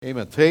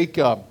Amen. Take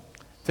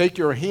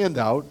your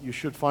handout. You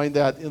should find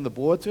that in the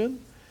bulletin.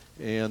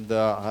 And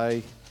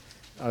I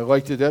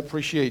like to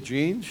appreciate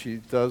Jean. She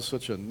does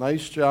such a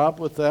nice job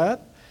with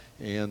that.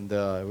 And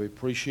we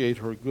appreciate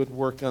her good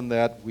work on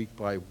that week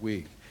by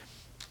week.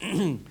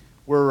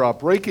 We're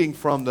breaking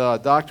from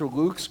Dr.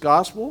 Luke's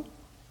Gospel.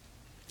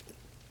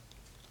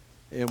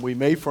 And we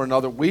may for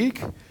another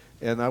week.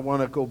 And I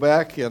want to go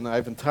back, and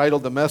I've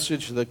entitled the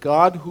message, The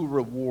God Who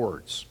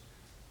Rewards.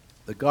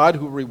 The God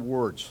Who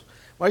Rewards.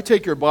 Well, I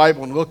take your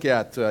Bible and look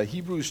at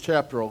Hebrews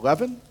chapter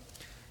 11,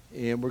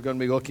 and we're going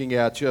to be looking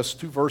at just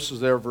two verses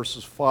there,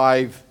 verses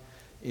 5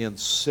 and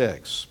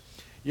 6.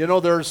 You know,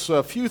 there's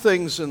a few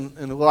things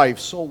in life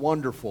so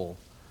wonderful,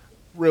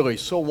 really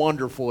so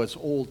wonderful as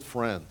old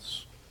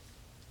friends.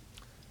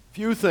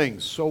 Few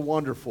things so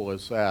wonderful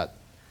as that.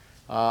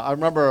 I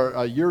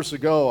remember years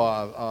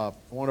ago,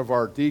 one of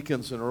our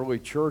deacons in early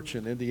church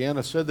in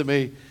Indiana said to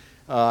me,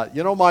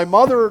 my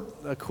mother,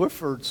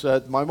 Clifford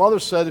said, my mother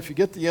said if you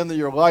get to the end of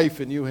your life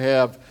and you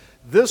have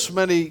this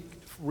many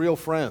real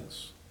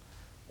friends,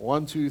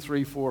 1, 2,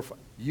 3, 4, 5,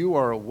 you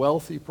are a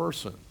wealthy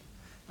person.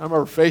 I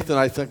remember Faith and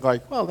I think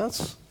like, well,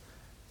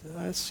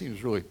 that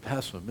seems really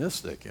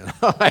pessimistic.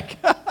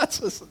 Like, that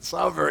doesn't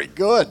sound very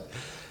good.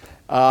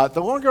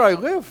 The longer I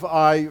live,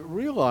 I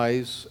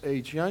realize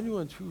a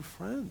genuine true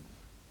friend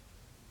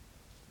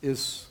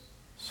is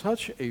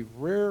such a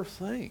rare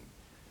thing.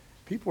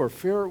 People are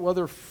fair,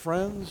 whether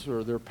friends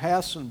or they're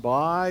passing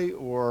by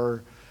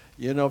or,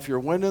 if you're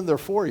winning, they're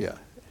for you.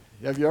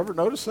 Have you ever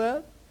noticed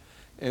that?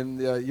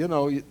 And,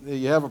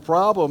 you have a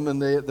problem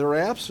and they're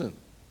absent.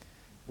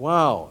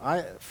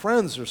 Wow.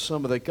 Friends are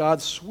some of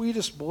God's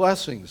sweetest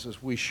blessings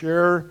as we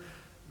share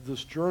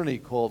this journey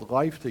called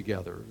life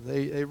together.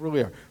 They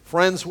really are.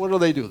 Friends, what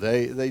do?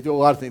 They do a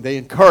lot of things. They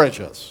encourage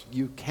us.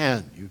 You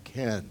can do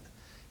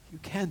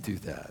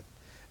that.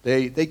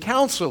 They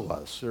counsel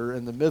us. They're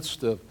in the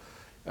midst of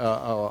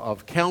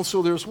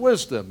counsel, there's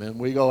wisdom. And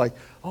we go like,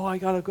 I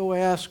got to go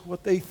ask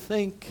what they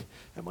think.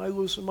 Am I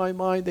losing my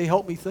mind? They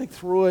help me think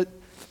through it.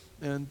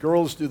 And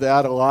girls do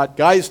that a lot.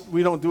 Guys,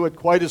 we don't do it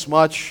quite as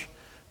much.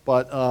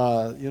 But,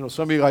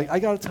 somebody like, I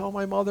got to tell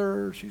my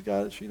mother. She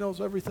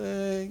knows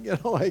everything.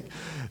 Like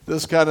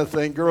this kind of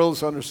thing.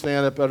 Girls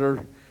understand it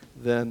better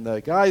than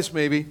guys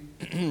maybe.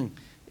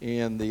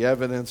 And the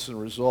evidence and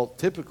result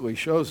typically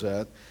shows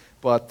that.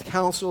 But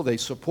counsel, they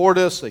support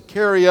us, they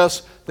carry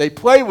us, they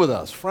play with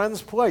us.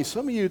 Friends play.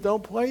 Some of you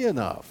don't play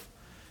enough.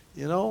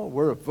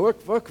 We're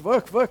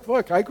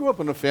work. I grew up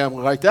in a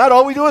family like that.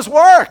 All we do is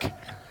work.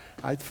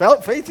 I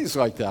felt Faithy's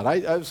like that.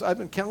 I've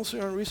been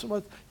counseling her in recent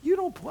months. You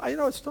don't play.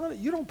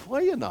 You don't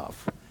play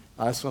enough.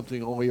 That's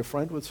something only a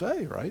friend would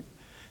say, right?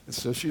 And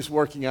so she's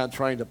working on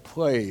trying to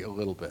play a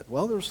little bit.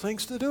 Well, there's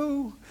things to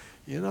do.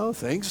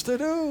 Things to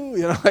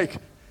do. Like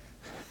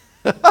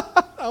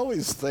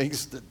always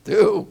things to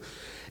do.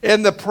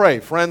 And to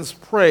pray. Friends,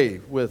 pray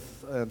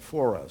with and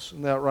for us.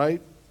 Isn't that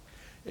right?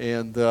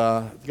 And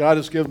God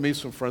has given me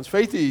some friends.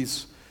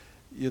 Faithy's,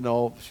 she's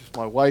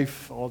my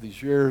wife all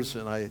these years,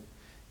 and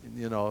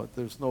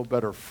there's no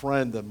better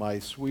friend than my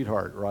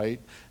sweetheart, right?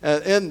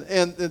 And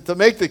to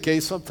make the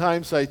case,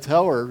 sometimes I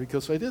tell her,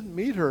 because I didn't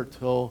meet her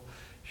till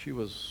she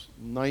was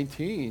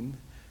 19,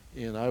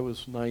 and I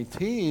was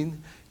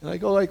 19, and I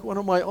go like, one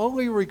of my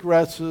only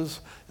regrets is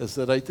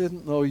that I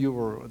didn't know you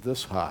were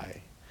this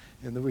high.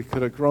 And that we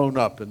could have grown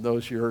up in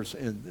those years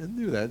and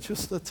knew that. It's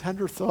just a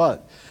tender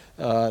thought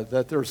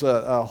that there's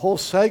a whole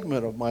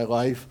segment of my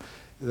life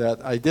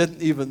that I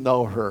didn't even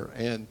know her.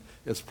 And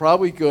it's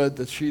probably good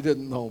that she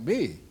didn't know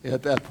me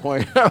at that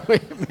point.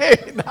 We may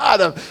not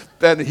have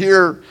been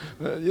here.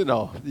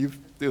 You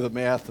do the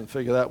math and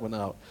figure that one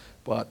out.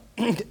 But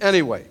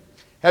anyway,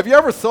 have you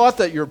ever thought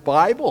that your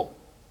Bible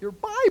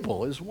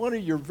is one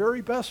of your very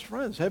best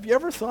friends? Have you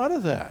ever thought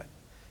of that?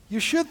 You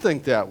should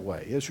think that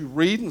way as you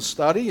read and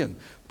study and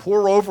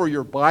pore over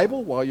your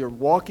Bible while you're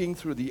walking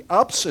through the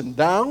ups and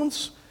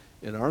downs.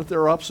 And aren't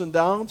there ups and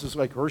downs? It's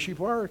like Hershey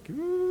Park.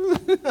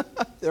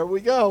 There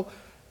we go.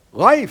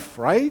 Life,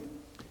 right?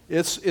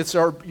 It's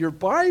your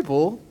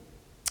Bible.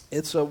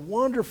 It's a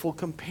wonderful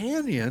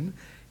companion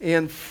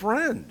and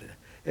friend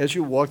as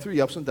you walk through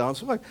the ups and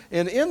downs of life.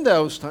 And in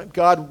those times,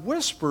 God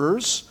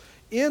whispers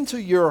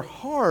into your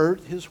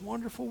heart his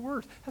wonderful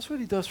word. That's what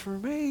he does for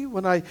me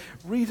when I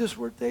read his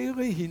word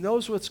daily. He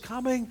knows what's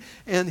coming,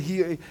 and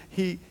he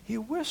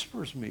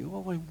whispers me,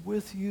 I'm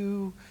with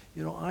you.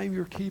 I'm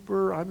your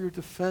keeper. I'm your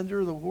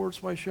defender. The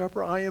Lord's my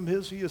shepherd. I am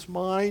his. He is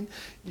mine.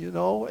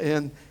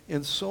 And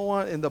so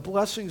on. And the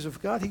blessings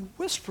of God, he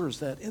whispers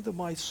that into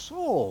my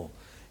soul.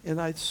 And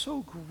I'm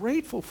so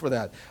grateful for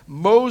that.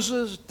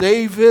 Moses,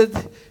 David,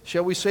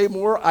 shall we say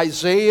more?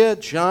 Isaiah,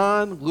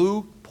 John,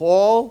 Luke,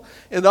 Paul,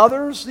 and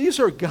others. These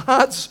are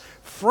God's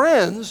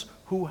friends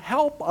who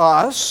help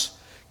us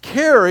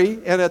carry,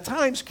 and at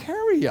times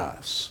carry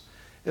us,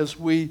 as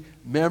we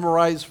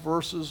memorize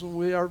verses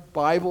and our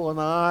Bible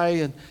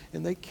and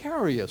they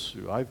carry us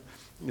through.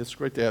 It's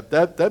great to have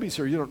Debbie's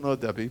here. You don't know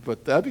Debbie,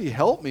 but Debbie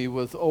helped me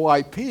with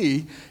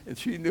OIP, and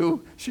she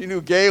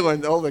knew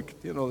Galen, all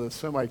the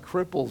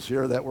semi-cripples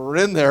here that were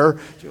in there.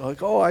 She was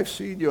like, "Oh, I've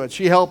seen you," and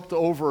she helped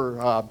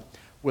over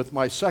with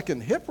my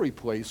second hip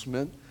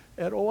replacement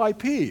at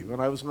OIP when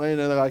I was laying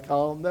there like,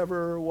 "I'll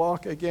never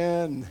walk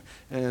again."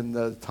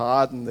 And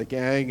Todd and the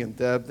gang and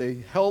Deb, they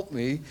helped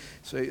me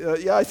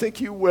say, "Yeah, I think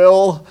you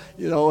will,"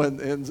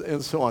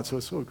 and so on. So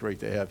it's so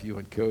great to have you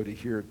and Cody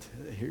here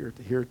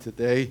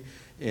today.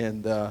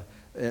 And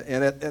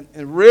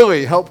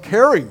really help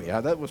carry me.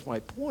 That was my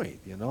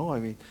point, I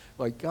mean,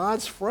 like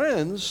God's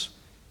friends,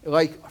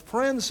 like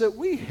friends that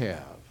we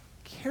have,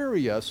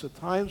 carry us at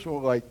times when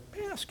we're like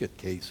basket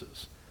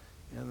cases.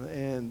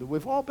 And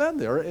we've all been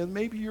there, and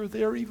maybe you're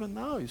there even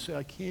now. You say,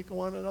 "I can't go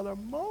on another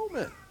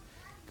moment."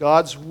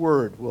 God's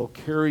word will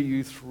carry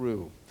you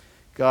through.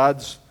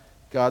 God's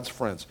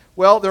friends.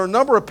 Well, there are a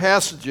number of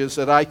passages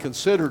that I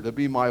consider to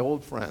be my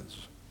old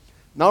friends.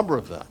 Number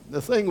of them.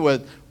 The thing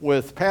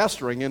with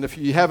pastoring, and if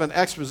you have an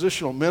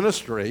expositional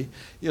ministry,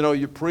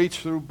 you preach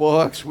through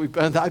books.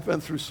 I've been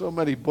through so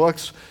many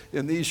books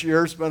in these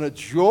years. It's been a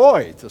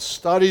joy to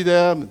study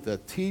them, to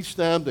teach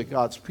them to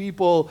God's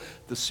people,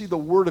 to see the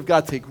Word of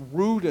God take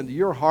root into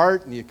your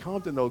heart, and you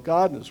come to know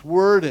God and His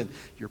Word and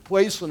your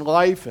place in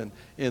life, and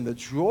the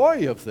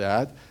joy of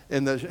that.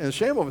 And the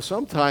shame of it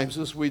sometimes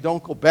is we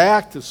don't go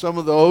back to some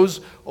of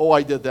those. "Oh,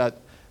 I did that."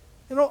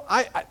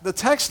 The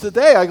text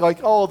today, I like,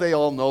 "Oh, they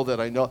all know that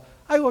I know."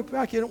 I look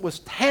back and it was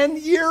 10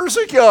 years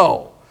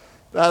ago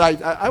that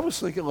I was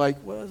thinking like,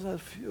 was that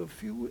a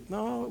few?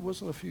 No, it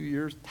wasn't a few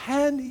years.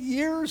 10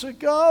 years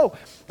ago.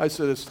 I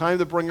said, it's time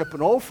to bring up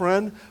an old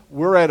friend.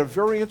 We're at a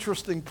very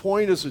interesting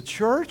point as a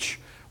church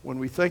when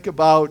we think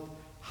about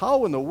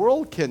how in the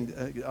world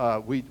can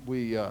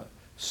we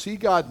see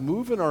God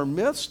move in our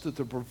midst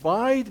to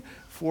provide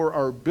for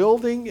our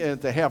building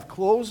and to have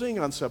closing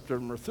on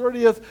September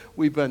 30th.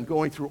 We've been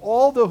going through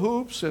all the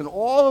hoops and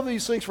all of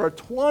these things for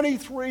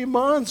 23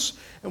 months.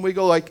 And we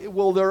go like,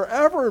 will there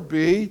ever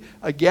be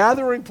a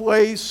gathering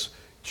place,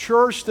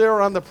 church there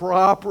on the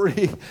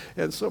property?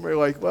 And somebody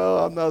like,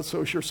 well, I'm not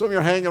so sure. Some of you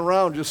are hanging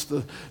around just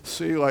to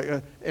see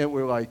and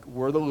we're like,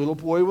 we're the little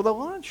boy with a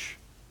lunch.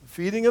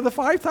 Feeding of the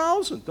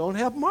 5,000. Don't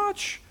have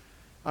much.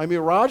 I mean,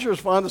 Roger's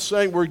fond of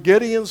saying we're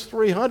Gideon's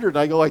 300.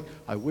 I go like,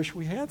 I wish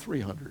we had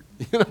 300.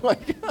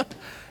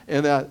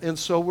 And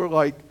so we're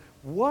like,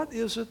 what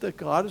is it that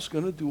God is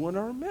going to do in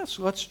our midst?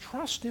 Let's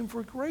trust Him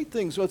for great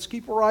things. Let's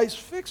keep our eyes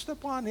fixed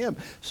upon Him.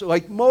 So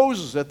like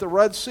Moses at the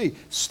Red Sea,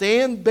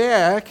 stand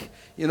back.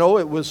 It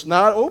was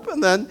not open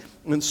then,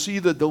 and see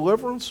the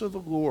deliverance of the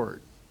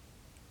Lord.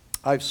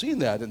 I've seen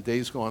that in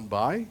days gone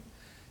by.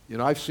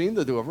 I've seen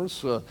the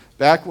deliverance.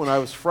 Back when I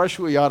was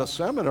freshly out of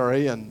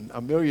seminary and a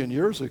million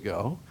years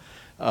ago,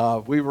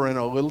 we were in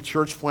a little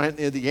church plant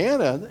in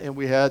Indiana, and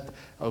we had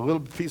a little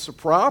piece of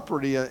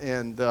property,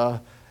 and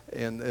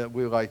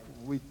we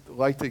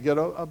like to get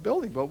a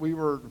building. But we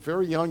were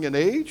very young in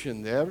age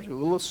and average, a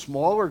little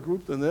smaller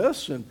group than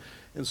this, and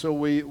so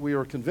we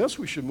were convinced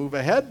we should move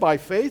ahead by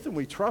faith, and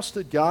we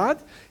trusted God.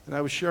 And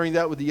I was sharing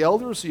that with the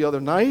elders the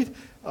other night.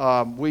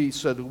 We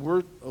said,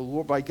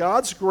 by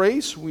God's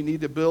grace, we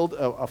need to build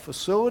a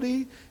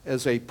facility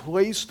as a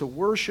place to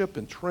worship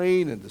and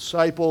train and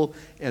disciple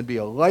and be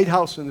a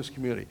lighthouse in this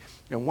community.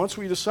 And once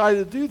we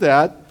decided to do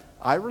that,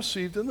 I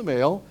received in the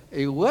mail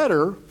a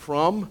letter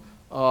from,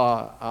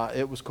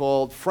 it was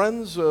called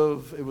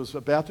it was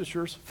a Baptist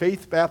church,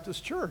 Faith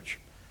Baptist Church,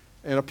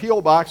 and a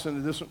P.O. box in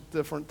a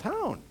different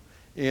town.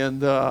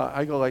 And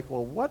I go like,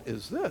 well, what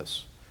is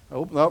this? I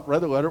opened up,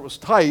 read the letter. It was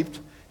typed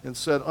and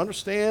said,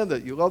 understand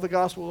that you love the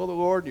gospel of the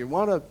Lord and you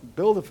want to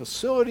build a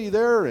facility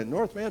there in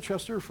North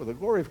Manchester for the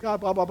glory of God,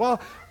 blah, blah, blah.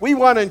 We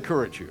want to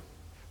encourage you.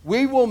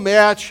 We will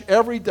match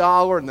every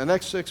dollar in the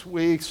next 6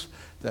 weeks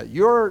that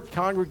your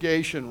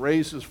congregation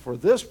raises for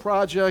this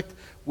project.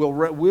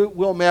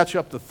 We'll match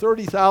up to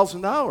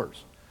 $30,000.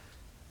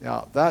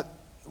 Now, that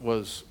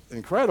was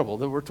incredible.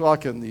 We're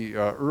talking the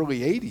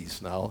early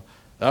 80s now.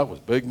 That was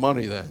big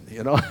money then,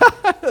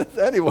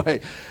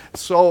 Anyway,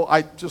 so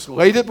I just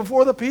laid it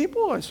before the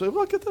people. I said,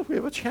 look at this. We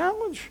have a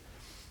challenge.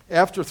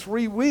 After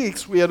 3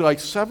 weeks, we had like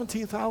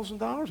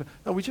 $17,000.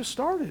 Now, we just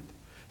started.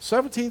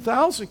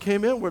 $17,000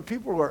 came in where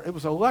it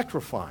was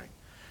electrifying.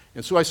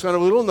 And so I sent a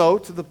little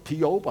note to the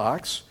P.O.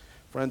 box.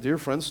 Dear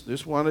friends,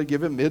 just want to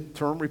give a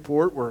midterm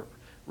report. We're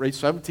raised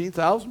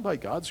 $17,000 by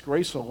God's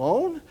grace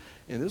alone.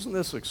 And isn't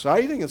this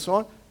exciting? And so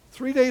on.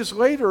 3 days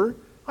later,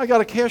 I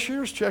got a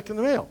cashier's check in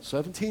the mail,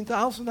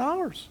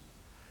 $17,000.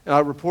 And I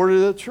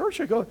reported it at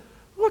church. I go,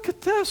 look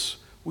at this.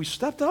 We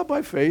stepped out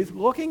by faith,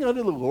 looking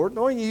unto the Lord,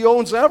 knowing He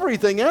owns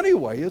everything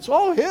anyway. It's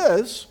all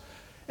His.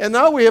 And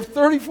now we have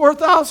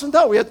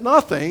 $34,000. We had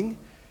nothing,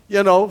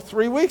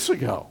 3 weeks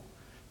ago.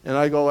 And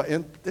I go,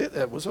 and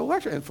it was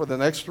electric. And for the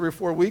next 3 or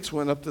 4 weeks,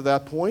 went up to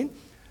that point.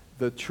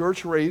 The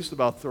church raised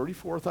about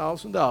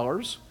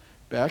 $34,000.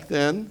 Back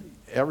then,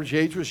 average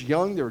age was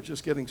young. They were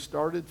just getting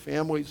started,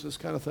 families, this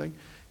kind of thing.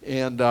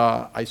 And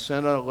I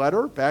sent a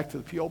letter back to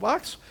the P.O.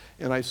 box,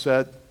 and I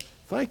said,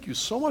 thank you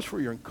so much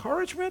for your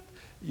encouragement.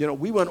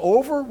 we went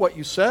over what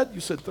you said. You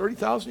said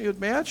 30,000 you'd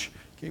match.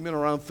 Came in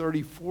around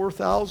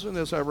 34,000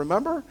 as I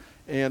remember.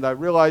 And I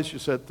realized you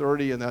said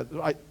 30 and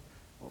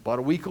about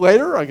a week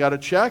later I got a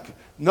check.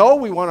 No,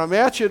 we want to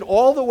match it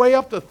all the way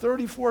up to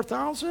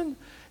 34,000.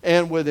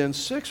 And within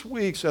 6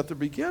 weeks at the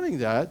beginning of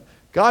that,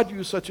 God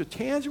used such a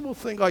tangible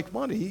thing like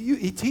money.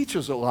 He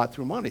teaches a lot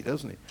through money,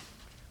 doesn't he?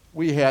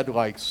 We had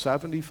like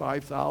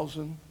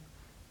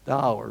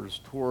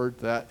 $75,000 toward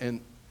that,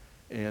 and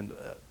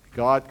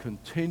God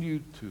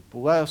continued to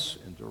bless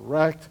and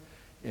direct,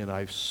 and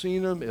I've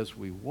seen him as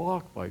we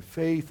walk by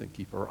faith and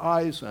keep our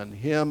eyes on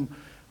him.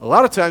 A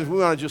lot of times we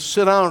want to just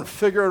sit down and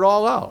figure it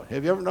all out.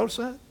 Have you ever noticed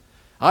that?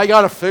 I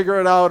got to figure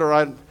it out,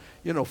 or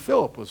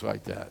Philip was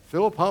like that.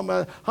 Philip, how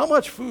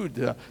much food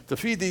to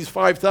feed these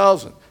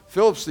 5,000?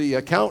 Philip's the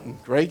accountant,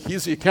 right?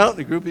 He's the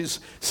accountant group.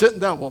 He's sitting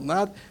down.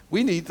 Well,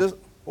 we need this.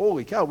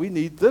 Holy cow, we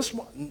need this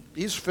one.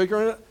 He's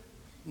figuring it.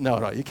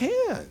 No, you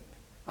can't.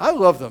 I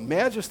love the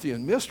majesty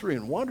and mystery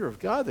and wonder of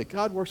God that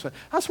God works on.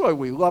 That's why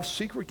we love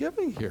secret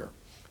giving here,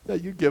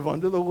 that you give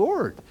unto the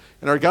Lord.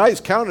 And our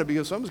guys counted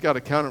because someone's got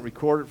to count and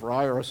record it for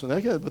IRS and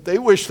that, but they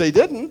wish they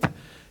didn't,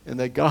 and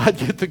that God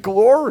get the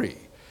glory.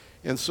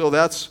 And so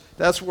that's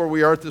where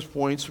we are at this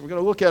point. So we're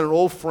going to look at an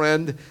old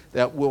friend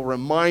that will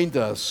remind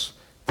us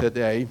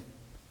today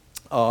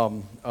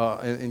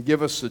and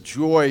give us the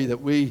joy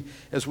that we,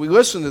 as we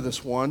listen to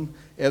this one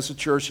as a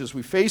church, as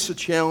we face the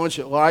challenge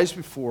that lies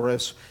before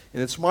us.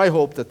 And it's my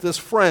hope that this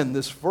friend,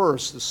 this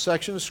verse, this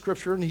section of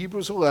Scripture in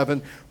Hebrews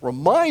 11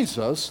 reminds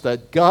us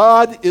that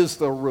God is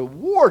the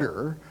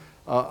rewarder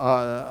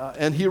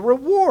and he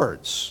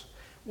rewards.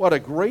 What a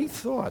great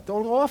thought.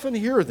 Don't often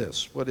hear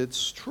this, but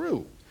it's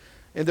true.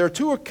 And there are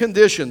two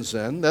conditions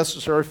then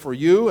necessary for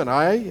you and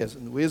I,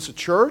 we as a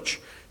church,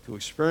 to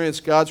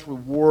experience God's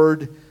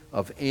reward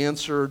of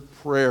answered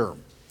prayer.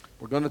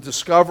 We're going to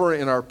discover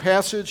in our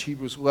passage,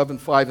 Hebrews 11,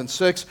 5 and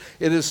 6,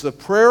 it is the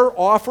prayer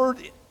offered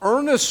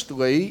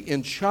earnestly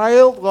in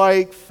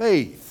childlike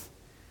faith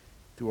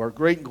to our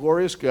great and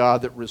glorious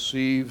God that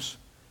receives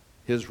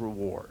his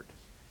reward.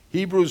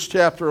 Hebrews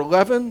chapter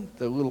 11,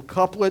 the little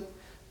couplet,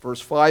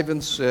 verse 5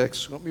 and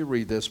 6. Let me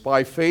read this.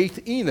 By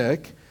faith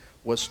Enoch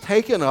was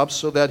taken up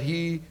so that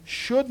he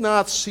should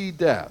not see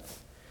death.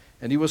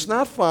 And he was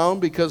not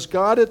found because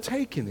God had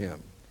taken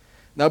him.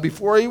 Now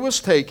before he was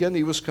taken,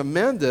 he was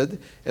commended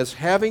as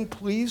having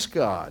pleased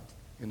God.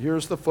 And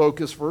here's the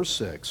focus, verse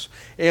 6.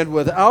 And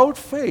without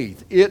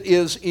faith it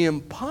is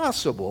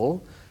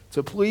impossible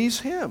to please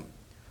him.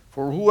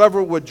 For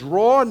whoever would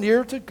draw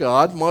near to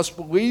God must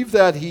believe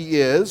that he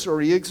is,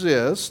 or he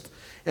exists,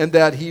 and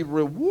that he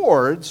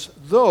rewards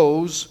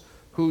those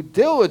who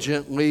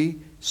diligently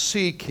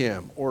seek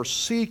him, or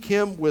seek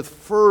him with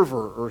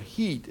fervor, or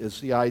heat is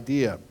the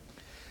idea.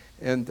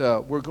 And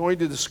we're going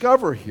to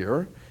discover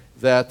here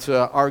that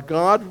our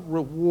God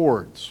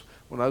rewards.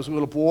 When I was a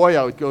little boy,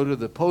 I would go to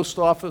the post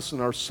office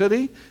in our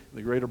city, in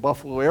the greater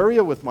Buffalo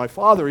area, with my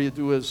father. He'd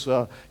do his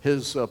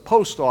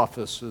post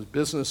office, his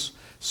business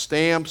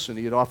stamps, and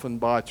he'd often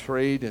buy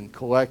trade and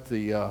collect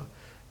the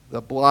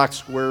block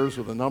squares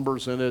with the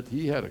numbers in it.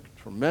 He had a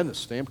tremendous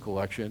stamp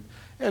collection,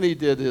 and he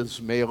did his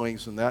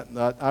mailings and that.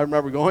 I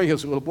remember going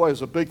as a little boy. It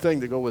was a big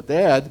thing to go with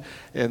Dad,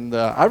 and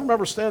I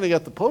remember standing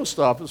at the post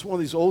office, one of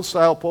these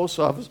old-style post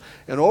offices,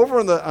 and over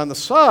on the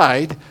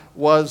side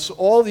was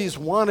all these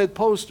wanted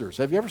posters.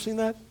 Have you ever seen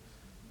that?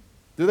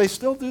 Do they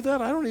still do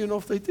that? I don't even know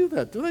if they do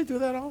that. Do they do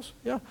that also?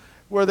 Yeah.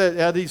 Where they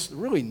had these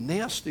really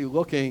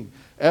nasty-looking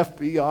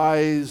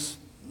FBI's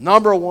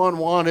number one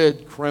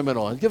wanted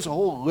criminal. And it gives a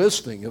whole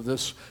listing of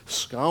this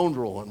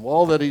scoundrel and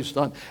all that he's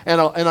done. And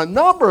a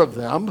number of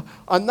them,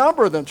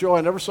 Joe,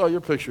 I never saw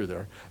your picture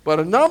there, but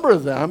a number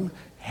of them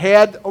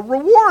had a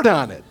reward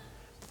on it.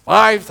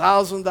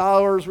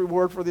 $5,000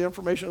 reward for the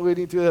information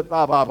leading to it,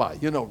 blah, blah, blah.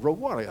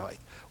 Reward. Like,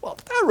 well,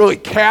 that really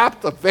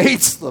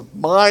captivates the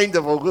mind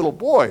of a little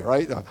boy,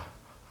 right?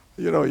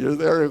 You're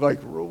there like,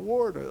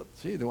 reward.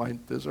 Gee,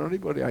 is there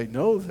anybody I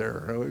know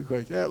there?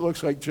 Like, that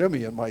looks like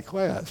Jimmy in my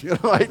class.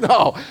 I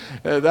know.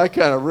 And that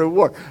kind of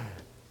reward.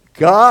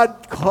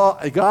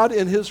 God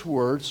in his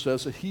word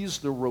says that he's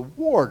the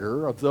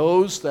rewarder of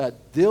those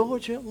that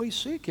diligently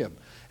seek him.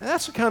 And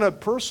that's the kind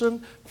of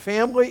person,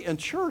 family, and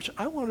church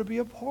I want to be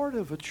a part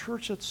of, a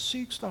church that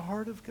seeks the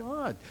heart of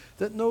God,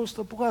 that knows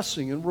the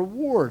blessing and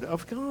reward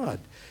of God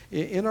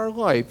in our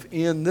life,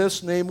 in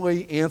this,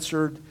 namely,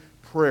 answered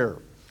prayer.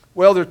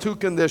 Well, there are two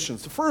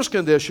conditions. The first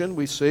condition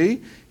we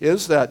see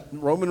is that,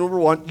 Roman number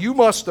 1, you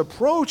must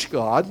approach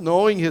God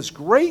knowing his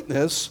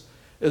greatness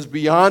is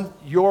beyond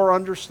your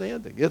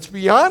understanding. It's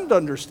beyond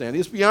understanding.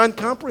 It's beyond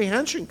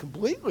comprehension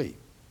completely.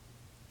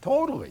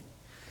 Totally.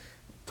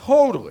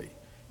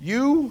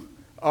 You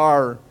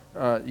are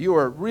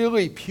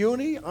really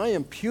puny. I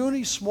am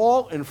puny,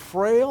 small, and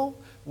frail.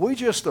 We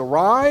just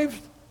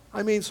arrived.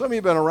 I mean, some of you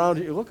have been around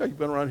here. You look like you've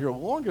been around here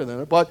longer than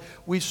it, but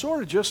we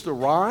sort of just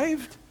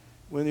arrived.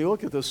 When you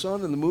look at the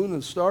sun and the moon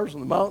and the stars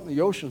and the mountain and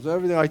the oceans and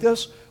everything like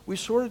this, we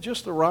sort of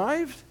just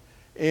arrived,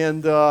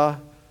 and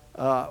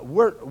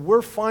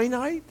we're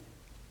finite.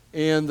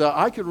 And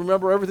I could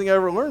remember everything I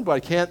ever learned, but I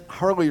can't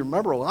hardly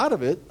remember a lot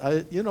of it.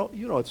 You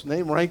know, it's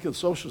name, rank, and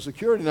social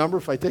security number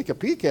if I take a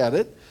peek at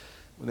it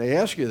when they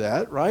ask you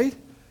that, right?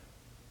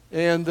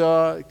 And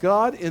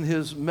God, in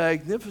his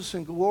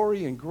magnificent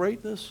glory and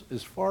greatness,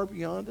 is far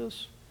beyond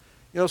us.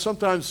 You know,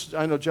 sometimes,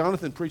 I know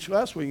Jonathan preached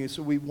last week, and he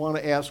said we want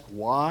to ask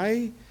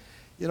why.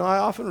 You know, I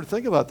often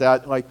think about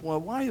that, like, well,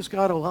 why is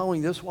God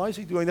allowing this? Why is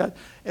he doing that?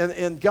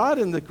 And God,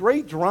 in the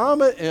great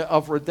drama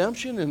of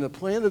redemption and the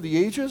plan of the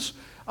ages,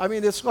 I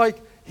mean, it's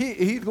like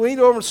he'd lean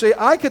over and say,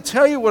 I could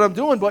tell you what I'm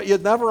doing, but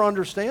you'd never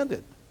understand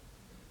it.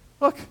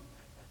 Look,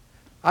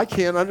 I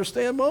can't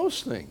understand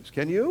most things.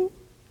 Can you?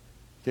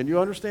 Can you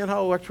understand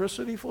how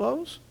electricity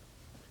flows?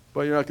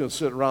 But you're not going to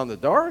sit around in the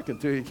dark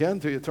until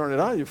you turn it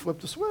on, you flip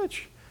the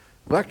switch.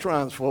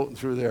 Electrons floating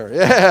through there.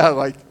 Yeah,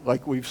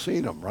 like we've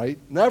seen them, right?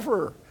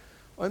 Never.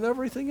 And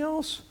everything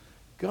else.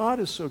 God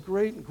is so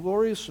great and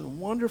glorious and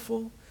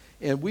wonderful,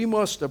 and we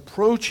must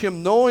approach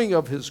him knowing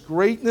of his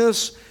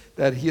greatness,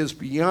 that he is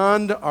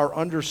beyond our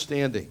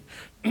understanding.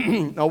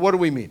 Now, what do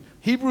we mean?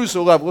 Hebrews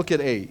 11, look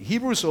at A.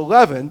 Hebrews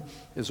 11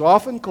 is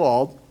often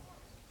called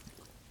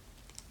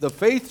the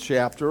faith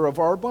chapter of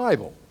our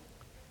Bible,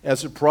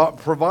 as it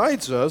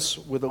provides us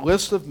with a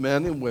list of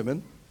men and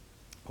women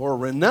who are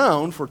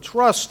renowned for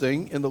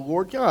trusting in the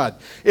Lord God.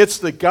 It's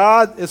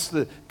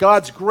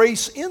God's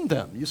grace in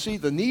them. You see,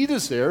 the need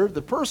is there,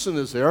 the person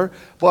is there,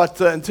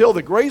 but until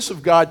the grace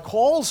of God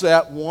calls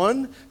that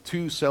one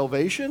to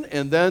salvation,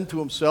 and then to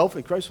himself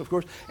in Christ, of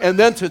course, and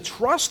then to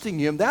trusting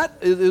him, that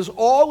is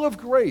all of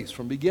grace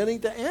from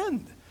beginning to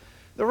end.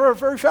 The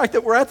very fact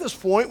that we're at this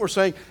point, we're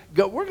saying,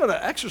 we're going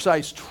to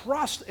exercise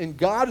trust in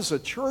God as a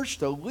church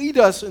to lead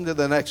us into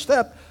the next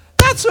step,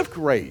 that's of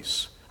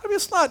grace. I mean,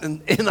 it's not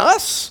in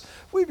us.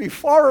 We'd be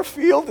far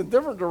afield in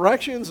different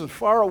directions and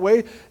far away.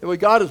 And when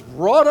God has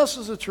brought us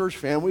as a church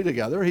family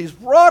together, he's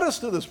brought us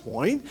to this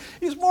point.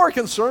 He's more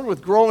concerned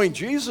with growing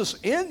Jesus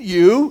in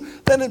you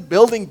than in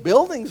building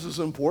buildings, as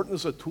important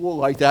as a tool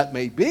like that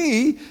may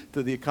be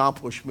to the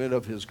accomplishment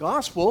of his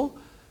gospel.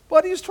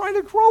 But he's trying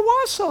to grow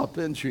us up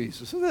in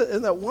Jesus.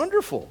 Isn't that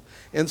wonderful?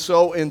 And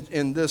so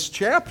in this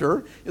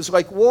chapter, it's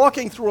like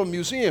walking through a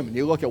museum. And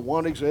you look at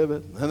one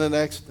exhibit, and then the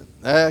next, and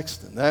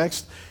next, and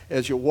next,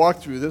 as you walk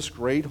through this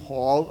great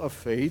hall of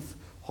faith,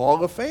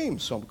 hall of fame,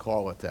 some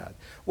call it that.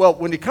 Well,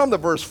 when you come to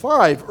verse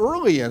 5,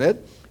 early in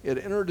it, it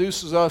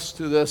introduces us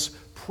to this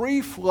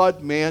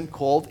pre-flood man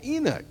called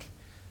Enoch.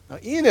 Now,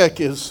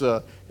 Enoch is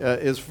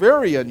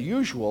very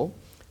unusual.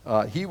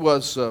 He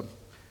was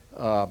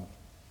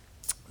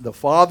the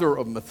father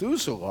of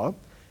Methuselah,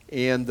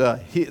 and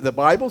the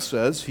Bible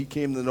says he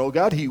came to know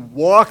God. He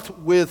walked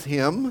with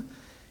him,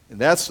 and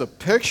that's the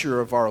picture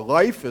of our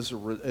life as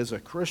a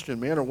Christian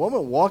man or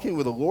woman walking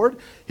with the Lord.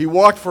 He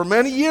walked for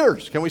many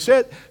years. Can we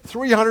say it?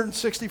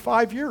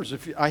 365 years.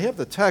 I have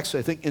the text,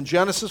 I think, in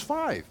Genesis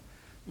 5.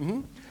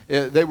 Mm-hmm.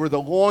 They were the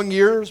long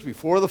years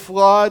before the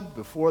flood,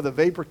 before the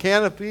vapor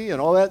canopy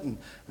and all that, and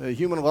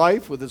human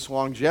life with its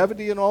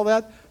longevity and all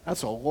that.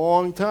 That's a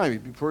long time.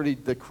 You'd be pretty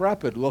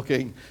decrepit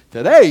looking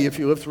today. If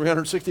you lived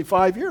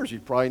 365 years,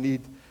 you'd probably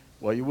need,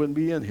 well, you wouldn't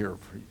be in here.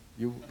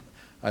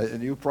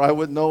 And you probably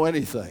wouldn't know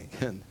anything.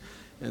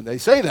 And they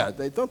say that.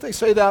 Don't they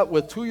say that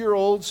with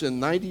 2-year-olds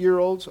and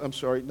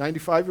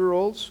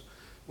 95-year-olds?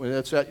 When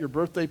it's at your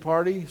birthday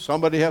party,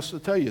 somebody has to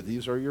tell you,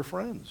 these are your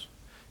friends.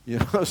 You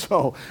know,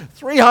 so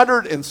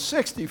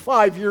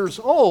 365 years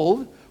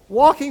old,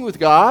 walking with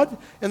God,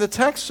 and the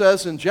text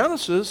says in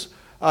Genesis,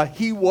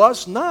 he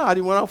was not.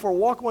 He went out for a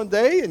walk one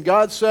day, and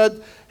God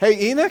said,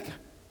 hey, Enoch,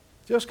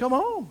 just come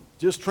home.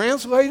 Just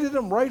translated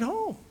him right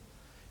home.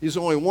 He's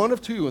only one of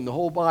two in the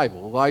whole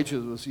Bible. Elijah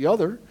was the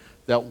other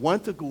that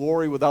went to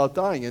glory without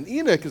dying. And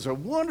Enoch is a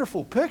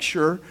wonderful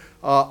picture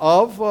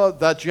of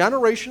that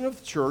generation of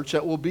the church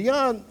that will be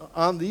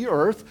on the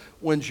earth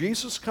when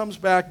Jesus comes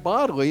back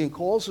bodily and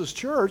calls his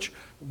church.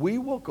 We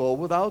will go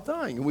without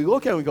dying. And we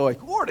look at it and we go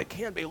like, Lord, it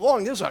can't be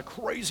long. This is a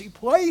crazy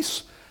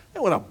place. They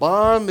want to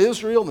bomb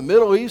Israel. The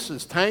Middle East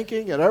is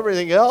tanking and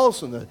everything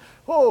else. And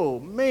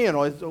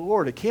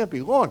Lord, it can't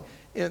be long.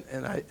 And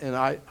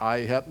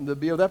I happen to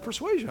be of that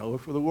persuasion. I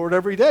look for the Lord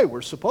every day.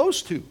 We're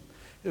supposed to.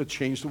 It'll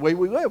change the way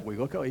we live. We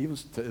look,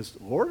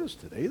 Lord, is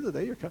today the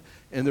day you're coming?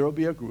 And there will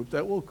be a group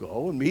that will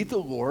go and meet the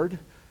Lord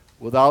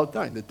without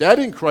dying. The dead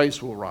in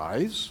Christ will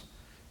rise,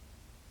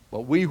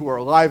 but we who are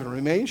alive and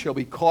remain shall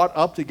be caught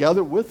up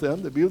together with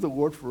them to be with the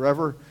Lord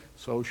forever.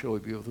 So shall we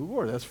be with the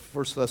Lord. That's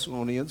 1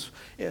 Thessalonians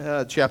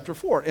chapter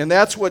 4. And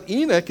that's what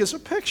Enoch is a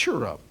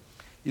picture of.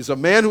 He's a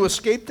man who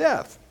escaped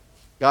death.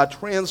 God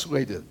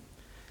translated.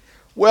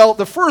 Well,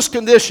 the first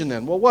condition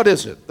then, what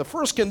is it? The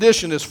first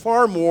condition is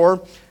far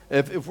more,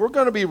 if we're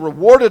going to be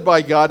rewarded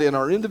by God in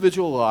our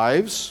individual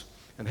lives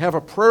and have a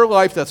prayer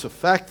life that's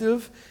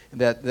effective and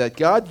that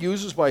God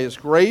uses by his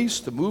grace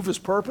to move his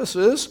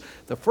purposes,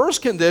 the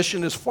first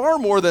condition is far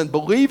more than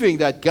believing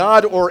that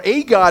God or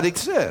a God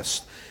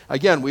exists.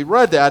 Again, we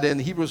read that in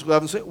Hebrews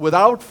 11.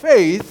 Without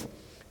faith,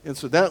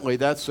 incidentally,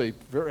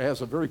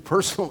 has a very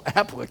personal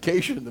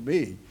application to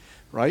me,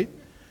 right?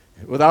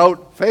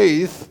 Without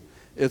faith,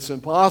 it's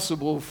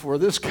impossible for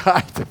this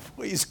guy to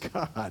please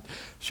God.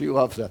 She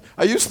loves that.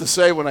 I used to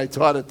say when I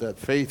taught it that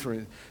Faith,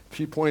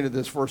 she pointed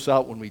this verse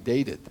out when we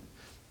dated.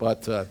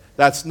 But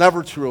that's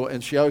never true,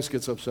 and she always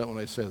gets upset when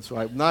I say it. So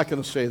I'm not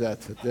going to say that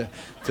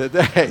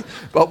today.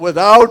 But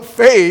without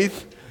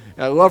faith,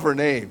 I love her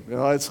name.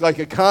 It's like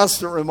a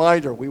constant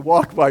reminder. We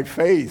walk by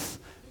faith,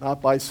 not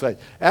by sight.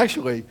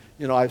 Actually,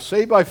 I was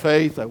saved by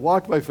faith, I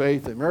walked by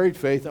faith, I married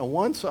faith, and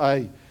once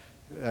I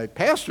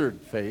pastored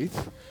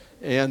faith,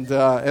 and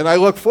I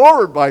look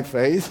forward by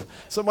faith,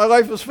 so my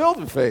life is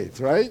filled with faith,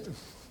 right?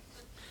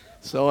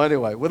 So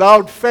anyway,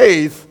 without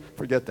faith,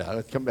 forget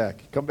that. Come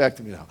back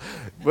to me now.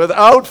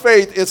 Without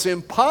faith, it's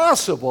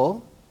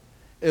impossible.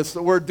 It's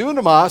the word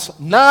dunamos,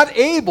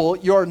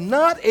 you're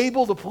not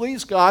able to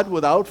please God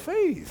without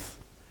faith.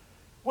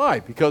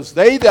 Why? Because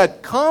they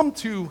that come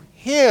to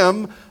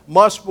him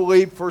must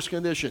believe, first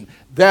condition,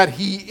 that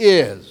he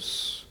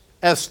is.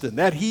 Estin,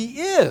 that he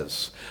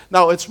is.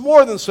 Now, it's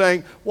more than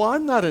saying, well,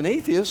 I'm not an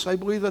atheist. I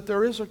believe that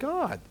there is a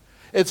God.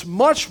 It's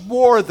much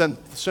more than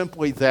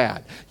simply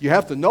that. You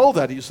have to know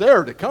that he's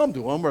there to come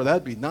to him, or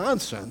that'd be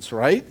nonsense,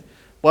 right?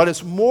 But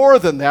it's more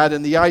than that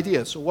in the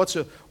idea. So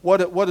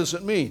what does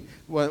it mean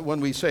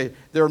when we say,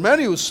 there are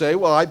many who say,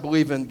 well, I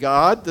believe in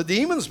God. The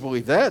demons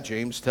believe that,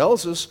 James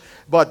tells us.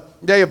 But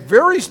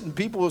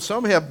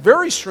some have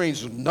very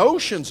strange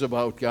notions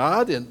about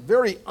God and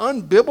very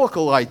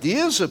unbiblical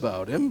ideas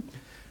about him.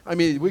 I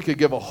mean, we could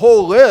give a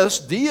whole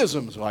list,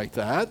 deisms like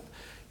that.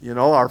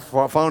 Our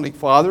founding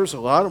fathers, a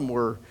lot of them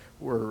were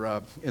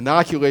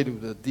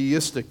inoculated with a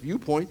deistic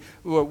viewpoint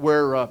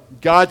where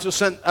God just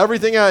sent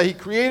everything out. He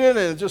created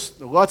and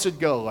just lets it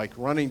go, like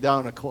running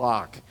down a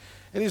clock.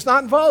 And he's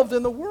not involved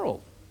in the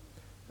world.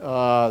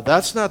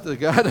 That's not the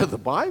God of the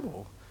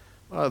Bible.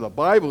 The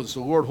Bible is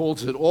the Lord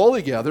holds it all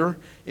together,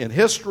 and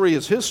history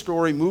is his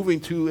story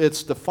moving to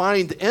its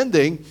defined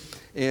ending,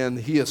 and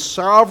he is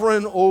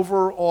sovereign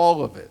over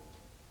all of it.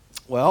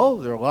 Well,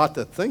 there are a lot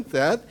that think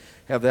that,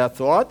 have that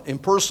thought.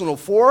 Impersonal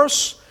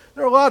force.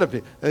 There are a lot of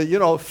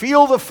people.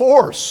 Feel the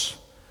force.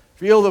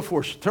 Feel the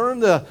force.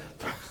 Don't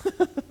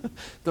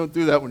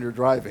do that when you're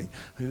driving.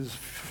 Just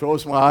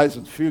close my eyes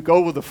and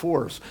go with the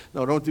force.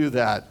 No, don't do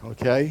that,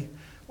 okay?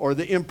 Or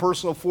the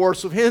impersonal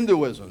force of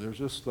Hinduism. There's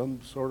just some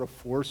sort of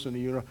force in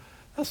the universe.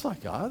 That's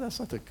not God. That's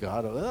not the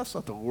God of it. That's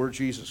not the Lord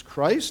Jesus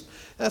Christ.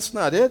 That's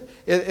not it.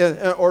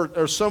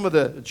 Or some of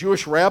the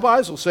Jewish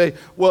rabbis will say,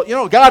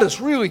 well, God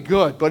is really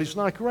good, but he's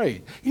not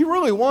great. He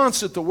really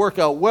wants it to work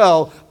out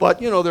well, but,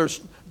 there's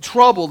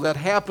trouble that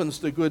happens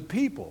to good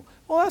people.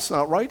 Well, that's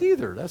not right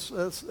either. That's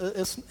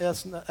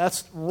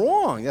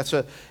wrong.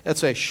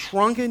 That's a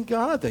shrunken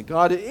God thing.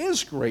 God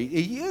is great.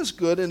 He is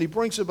good, and he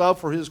brings about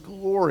for his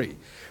glory.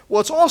 Well,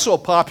 it's also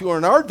popular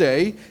in our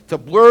day to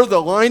blur the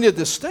line of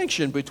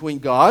distinction between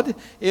God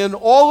and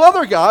all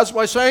other gods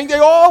by saying they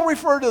all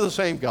refer to the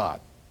same God.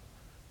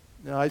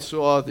 Now, I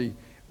saw the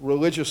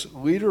religious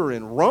leader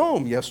in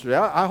Rome yesterday.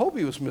 I hope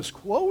he was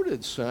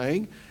misquoted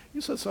saying,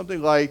 he said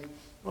something like,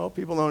 well,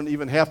 people don't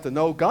even have to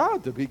know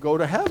God to go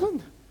to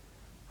heaven.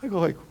 I go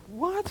like,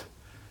 what?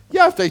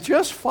 Yeah, if they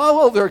just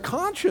follow their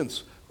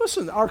conscience.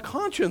 Listen, our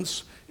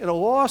conscience in a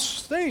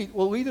lost state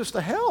will lead us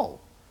to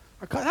hell.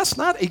 That's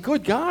not a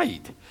good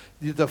guide.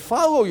 To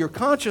follow your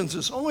conscience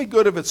is only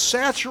good if it's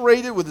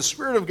saturated with the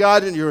Spirit of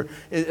God and you're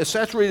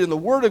saturated in the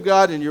Word of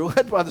God and you're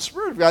led by the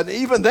Spirit of God. And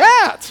even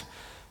that,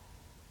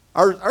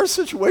 our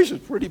situation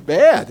is pretty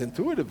bad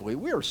intuitively.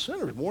 We are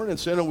sinners, born in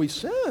sin, and we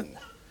sin.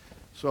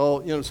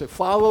 So, say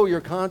follow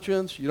your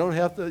conscience. You don't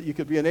have to. You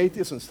could be an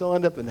atheist and still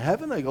end up in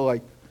heaven. I go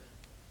like,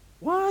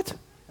 what?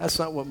 That's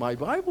not what my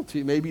Bible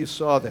teaches. Maybe you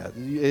saw that.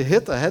 It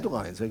hit the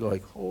headlines. I go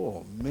like,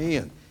 oh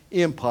man.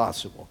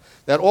 Impossible.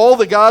 That all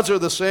the gods are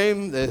the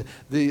same.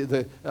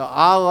 The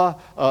Allah,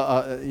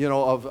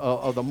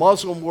 of the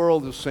Muslim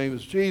world is the same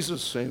as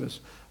Jesus, same as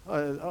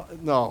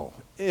no,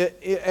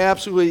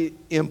 absolutely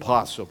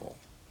impossible.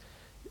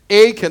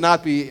 A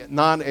cannot be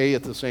non-A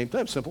at the same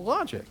time. Simple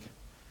logic.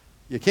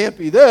 You can't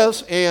be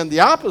this and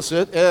the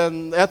opposite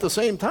and at the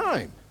same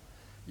time.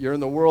 You're in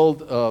the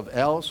world of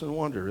Alice in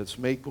Wonder. It's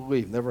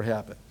make-believe. Never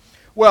happened.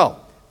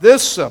 Well,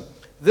 this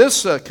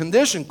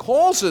condition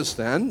calls us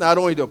then not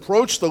only to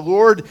approach the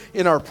Lord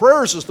in our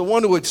prayers as the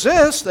one who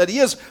exists, that he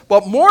is,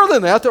 but more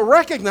than that, to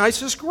recognize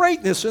his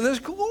greatness and his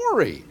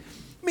glory.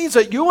 It means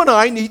that you and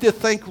I need to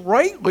think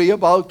rightly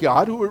about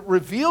God, who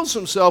reveals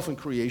himself in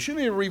creation.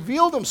 He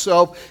revealed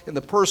himself in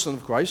the person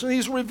of Christ, and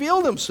he's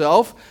revealed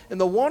himself in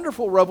the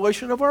wonderful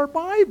revelation of our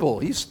Bible.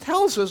 He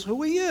tells us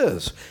who he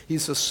is.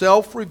 He's a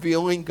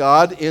self-revealing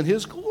God in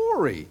his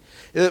glory.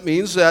 It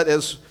means that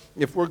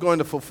if we're going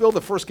to fulfill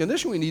the first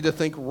condition, we need to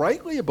think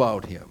rightly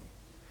about him.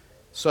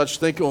 Such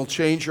thinking will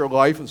change your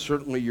life and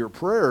certainly your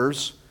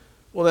prayers.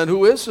 Well, then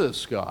who is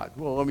this God?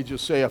 Well, let me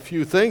just say a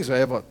few things. I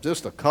have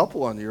just a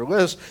couple on your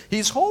list.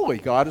 He's holy.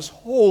 God is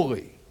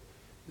holy.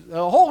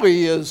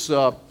 Holy is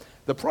the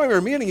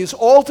primary meaning. He's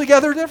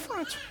altogether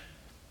different.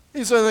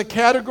 He's in a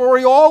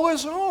category all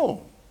his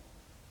own.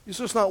 He's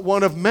just not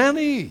one of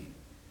many.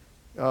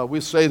 We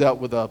say that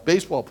with a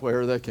baseball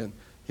player that can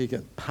He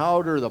can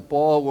powder the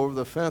ball over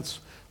the fence.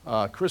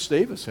 Chris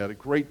Davis had a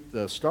great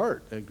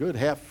start, a good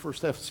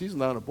first half of the season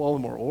down at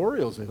Baltimore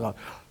Orioles. They thought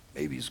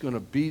maybe he's going to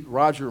beat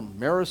Roger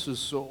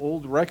Maris's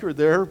old record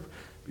there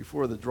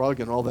before the drug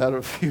and all that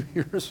a few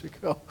years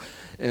ago.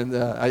 And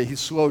he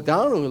slowed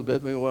down a little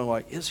bit. We went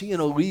like, is he in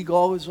a league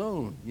all his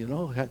own? You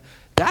know,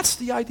 that's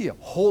the idea.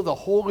 The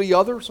holy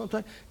other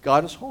sometimes.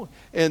 God is holy.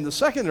 And the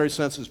secondary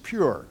sense is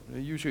pure.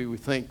 Usually we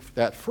think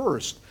that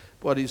first,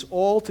 but he's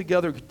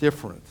altogether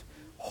different.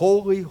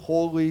 Holy,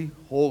 holy,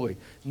 holy.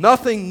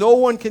 Nothing, no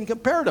one can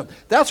compare to him.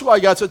 That's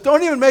why God said,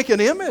 don't even make an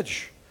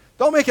image.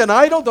 Don't make an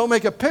idol, don't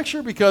make a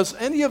picture, because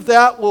any of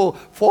that will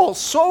fall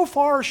so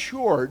far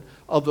short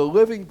of the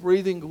living,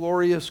 breathing,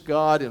 glorious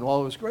God in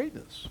all of his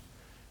greatness.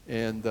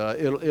 And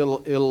it'll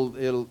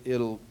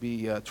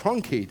be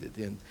truncated,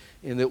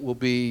 and it will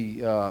be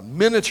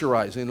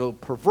miniaturized, and it'll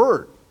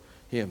pervert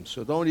him.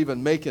 So don't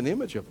even make an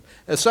image of him.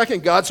 And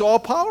second, God's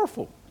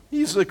all-powerful.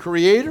 He's the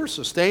creator,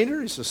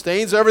 sustainer. He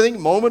sustains everything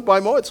moment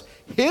by moment.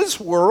 It's his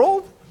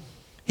world.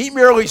 He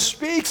merely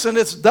speaks, and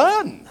it's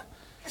done.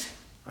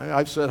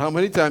 I've said how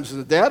many times as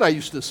a dad I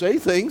used to say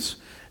things.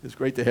 It's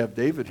great to have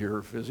David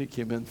here as he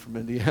came in from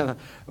Indiana.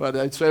 But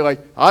I'd say,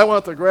 like, I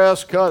want the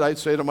grass cut. I'd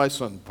say to my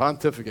son,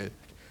 pontificate.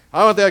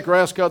 I want that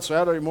grass cut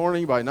Saturday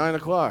morning by 9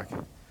 o'clock.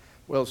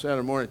 Well,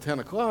 Saturday morning at 10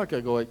 o'clock,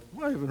 I go like,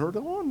 well, I haven't heard the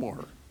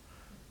lawnmower.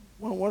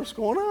 Well, what's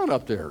going on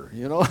up there,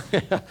 you know?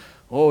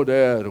 Oh,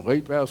 Dad,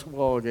 late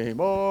basketball game.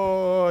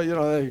 Oh, you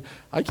know,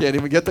 I can't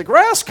even get the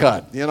grass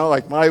cut. You know,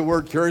 like my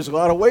word carries a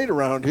lot of weight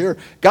around here.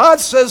 God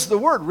says the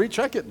word.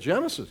 Recheck it in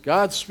Genesis.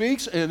 God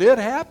speaks, and it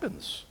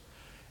happens.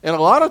 And a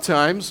lot of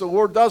times, the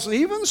Lord doesn't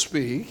even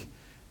speak,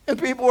 and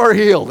people are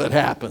healed. It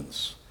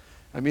happens.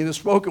 I mean, the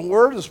spoken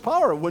word is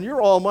power. When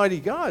you're Almighty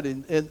God,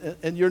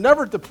 and you're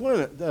never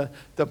depleted,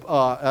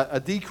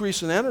 a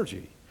decrease in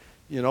energy.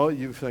 You know,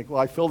 you think, well,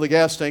 I filled the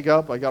gas tank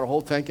up. I got a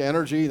whole tank of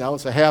energy. Now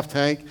it's a half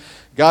tank.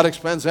 God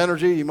expends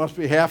energy. He must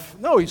be half.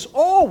 No, he's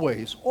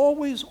always,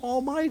 always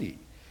almighty.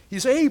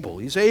 He's able.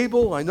 He's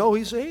able. I know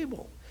he's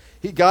able.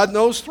 God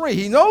knows three.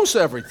 He knows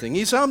everything.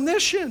 He's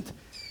omniscient.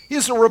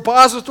 He's the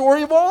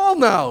repository of all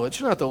knowledge,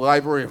 not the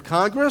Library of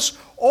Congress.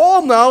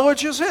 All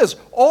knowledge is his.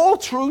 All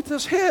truth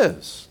is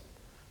his.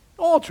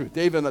 All truth.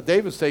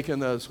 David's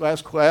taken his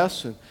last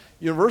class in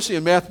University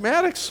of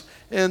Mathematics,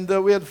 and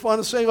we had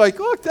fun saying, like,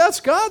 look,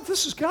 that's God.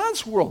 This is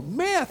God's world.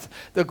 Math,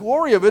 the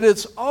glory of it,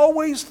 it's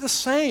always the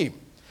same.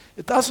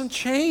 It doesn't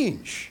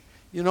change.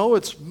 You know,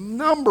 it's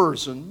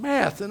numbers and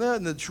math,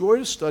 and the joy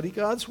to study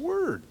God's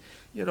word.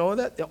 You know,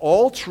 that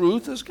all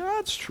truth is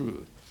God's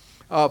truth.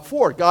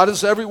 4, God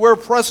is everywhere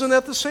present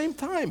at the same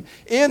time.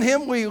 In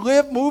him we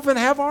live, move, and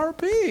have our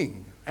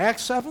being.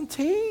 Acts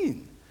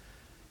 17.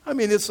 I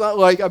mean, it's not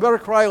like I better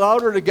cry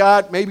louder to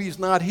God, maybe he's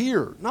not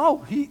here.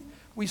 No,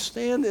 we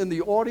stand in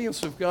the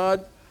audience of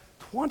God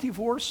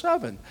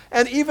 24/7.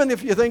 And even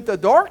if you think the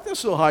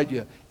darkness will hide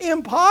you,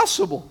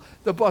 impossible.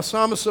 The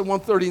psalmist said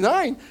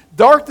 139,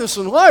 darkness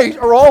and light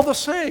are all the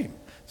same.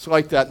 It's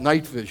like that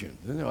night vision.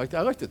 I'd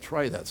like to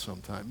try that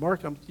sometime.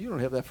 Mark, you don't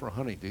have that for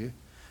hunting, do you?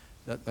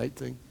 That night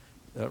thing?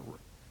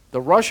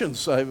 The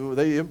Russians,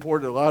 they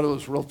imported a lot of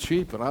those real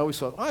cheap, and I always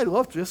thought, I'd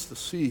love just to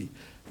see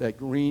that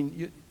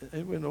green.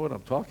 Anybody know what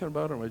I'm talking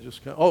about? Or am I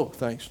just kind of, oh,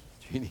 thanks,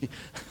 Jeannie.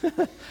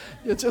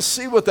 You just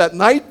see what that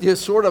night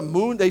sort of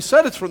moon, they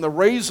said it's from the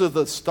rays of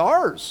the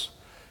stars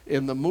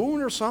in the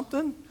moon or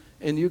something,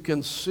 and you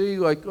can see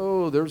like,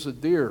 oh, there's a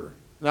deer.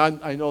 Now,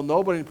 I know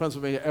nobody in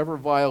Pennsylvania ever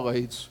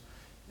violates,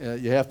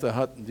 you have to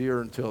hunt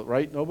deer until,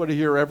 right? Nobody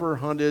here ever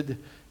hunted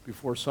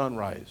before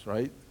sunrise,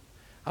 right?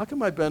 How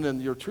come I've been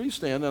in your tree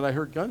stand and I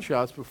heard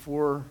gunshots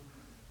before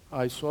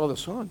I saw the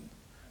sun?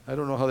 I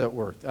don't know how that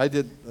worked. I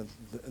did,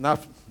 not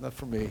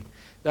for me.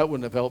 That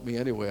wouldn't have helped me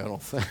anyway, I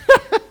don't think.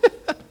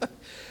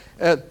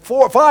 And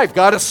 5,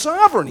 God is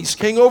sovereign. He's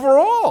king over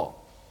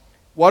all.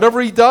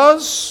 Whatever he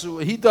does.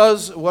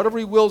 Whatever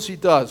he wills, he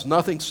does.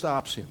 Nothing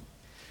stops him.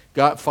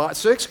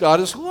 6, God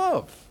is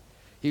love.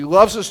 He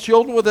loves his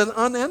children with an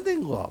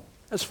unending love.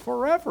 That's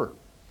forever.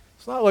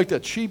 It's not like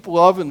that cheap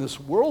love in this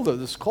world, of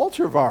this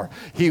culture of ours.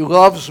 He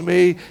loves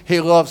me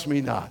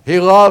not. He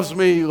loves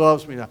me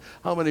not.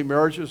 How many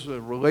marriages,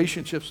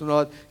 relationships and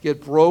all that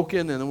get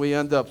broken, and then we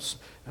end up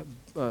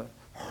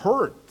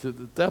hurt to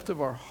the depth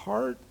of our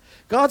heart?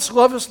 God's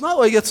love is not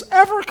like it's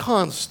ever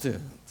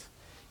constant.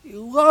 He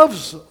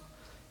loves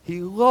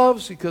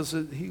because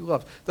he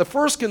loves. The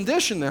first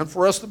condition then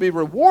for us to be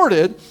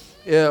rewarded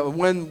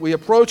when we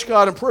approach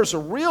God in prayer is to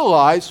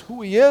realize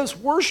who he is,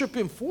 worship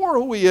him for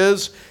who he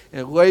is,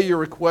 and lay your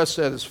requests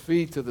at his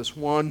feet to this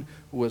one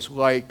who is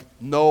like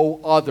no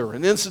other.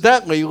 And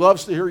incidentally, he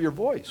loves to hear your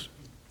voice.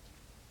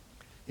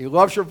 He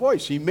loves your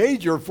voice. He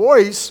made your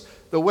voice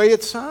the way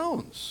it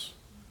sounds.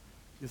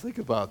 You think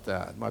about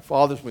that. My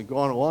father's been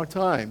gone a long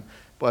time,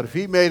 but if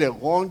he made a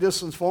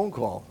long-distance phone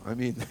call, I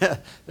mean,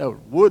 that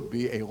would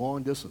be a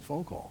long-distance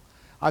phone call.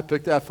 I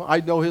picked that phone. I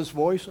know his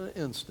voice in an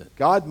instant.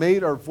 God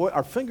made our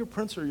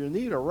fingerprints are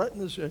unique, our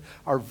retinas,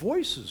 our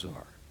voices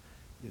are.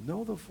 You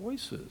know the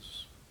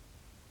voices.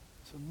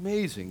 It's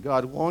amazing.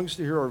 God longs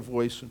to hear our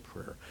voice in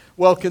prayer.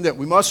 Well,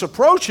 we must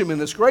approach him in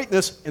his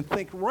greatness and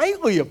think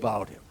rightly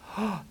about him.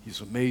 He's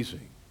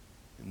amazing.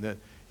 And that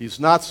he's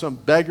not some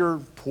beggar,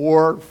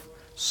 poor,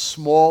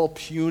 small,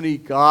 puny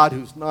God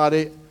who's not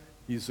it.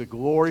 He's the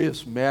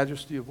glorious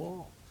majesty of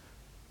all.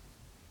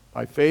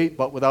 By faith,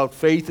 but without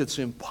faith it's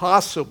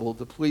impossible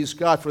to please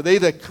God. For they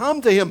that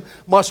come to him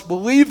must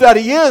believe that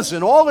he is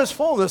in all his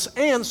fullness.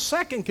 And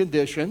second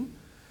condition,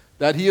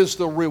 that he is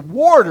the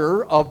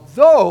rewarder of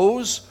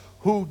those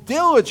who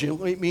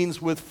diligently,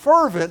 means with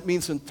fervent,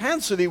 means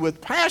intensity,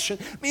 with passion,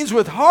 means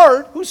with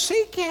heart, who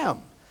seek him.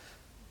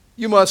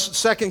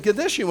 Second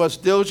condition, you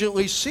must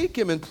diligently seek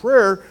him in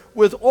prayer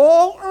with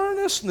all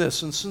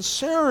earnestness and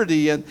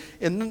sincerity and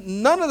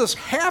none of this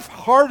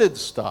half-hearted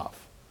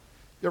stuff.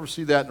 You ever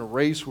see that in a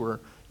race where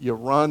you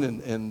run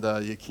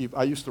and you keep,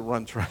 I used to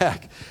run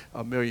track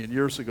a million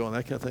years ago and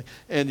that kind of thing,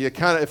 and you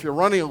kind of, if you're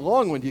running a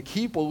long one, you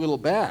keep a little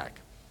back.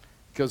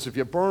 Because if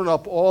you burn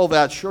up all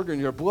that sugar in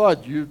your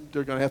blood,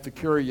 they're going to have to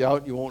carry you out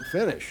and you won't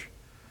finish.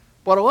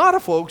 But a lot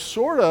of folks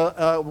sort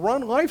of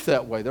run life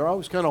that way. They're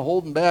always kind of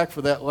holding back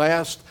for that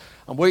last,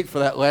 I'm waiting for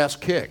that last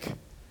kick.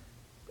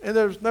 And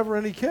there's never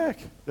any kick.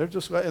 They're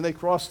just, and they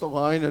cross the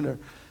line and they're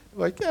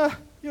like, yeah,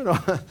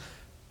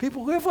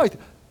 people live like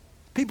that.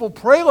 People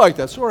pray like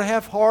that, sort of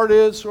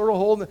half-hearted, sort of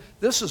holding.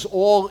 This is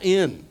all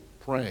in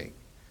praying.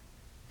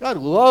 God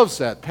loves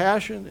that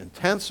passion,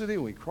 intensity.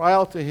 We cry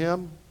out to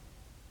him.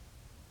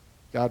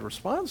 God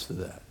responds to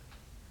that.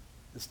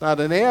 It's not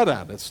an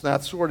add-on. It's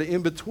not sort of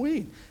in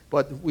between.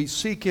 But we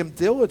seek him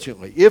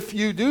diligently. If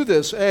you do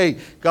this,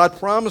 God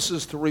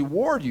promises to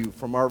reward you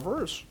from our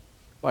verse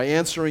by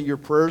answering your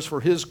prayers for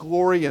his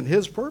glory and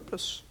his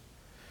purpose.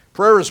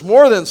 Prayer is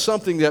more than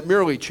something that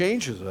merely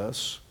changes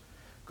us.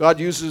 God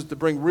uses it to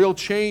bring real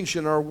change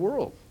in our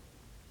world.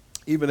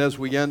 Even as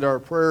we end our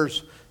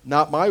prayers,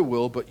 not my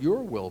will, but your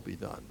will be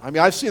done. I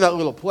mean, I've seen that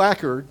little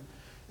placard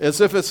as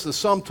if it's the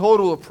sum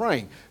total of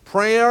praying.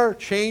 Prayer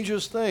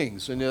changes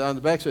things. And on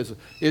the back it says,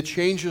 it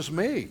changes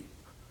me.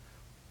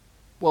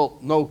 Well,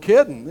 no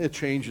kidding, it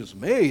changes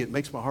me. It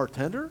makes my heart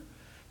tender.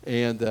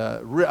 And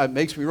it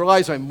makes me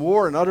realize I'm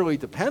more and utterly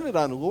dependent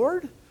on the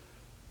Lord.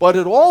 But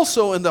it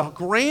also, in the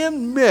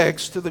grand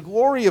mix to the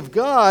glory of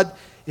God,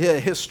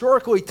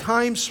 historically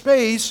time,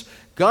 space,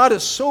 God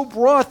has so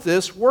brought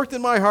this, worked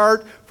in my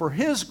heart for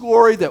his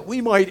glory, that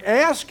we might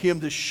ask him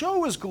to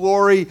show his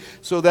glory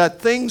so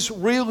that things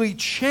really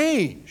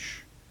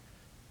change.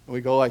 And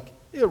we go like,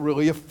 it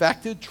really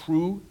affected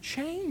true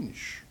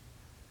change.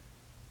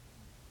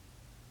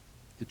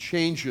 It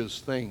changes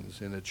things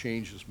and it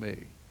changes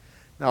me.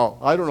 Now,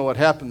 I don't know what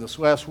happened this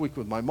last week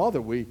with my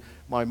mother.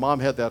 My mom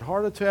had that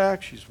heart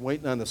attack. She's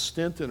waiting on a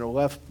stent in her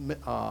left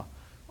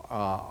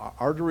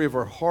artery of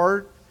her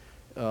heart.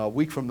 A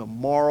week from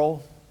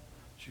tomorrow,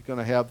 she's going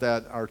to have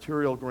that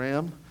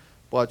arteriogram.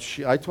 But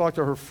I talked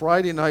to her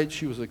Friday night.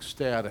 She was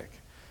ecstatic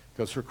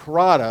because her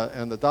carotid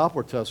and the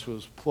Doppler test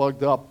was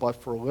plugged up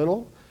but for a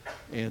little.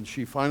 And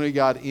she finally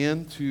got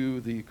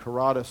into the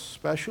carotid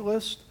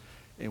specialist.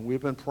 And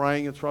we've been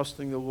praying and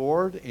trusting the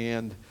Lord.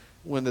 And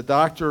when the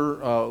doctor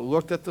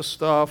looked at the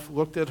stuff,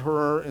 looked at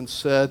her and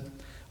said,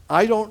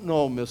 I don't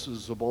know,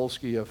 Mrs.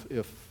 Zabolski,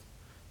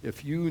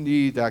 if you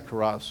need that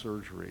carotid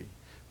surgery.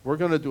 We're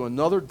going to do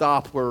another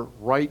Doppler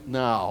right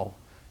now,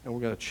 and we're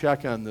going to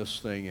check on this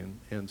thing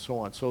and so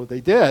on. So they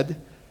did,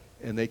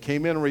 and they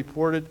came in and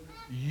reported,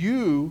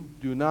 you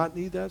do not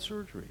need that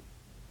surgery.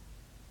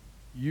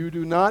 You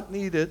do not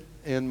need it.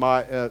 And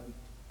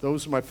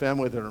those in my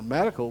family that are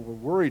medical were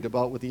worried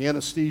about with the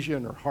anesthesia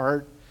in her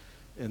heart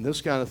and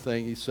this kind of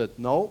thing. He said,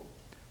 no,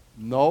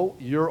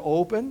 you're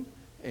open,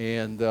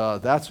 and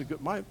that's a good,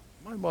 my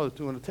mother's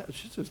doing a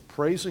she's just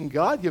praising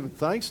God, giving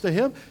thanks to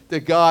him.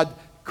 Did God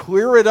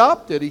clear it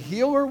up? Did he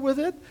heal her with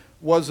it?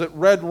 Was it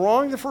read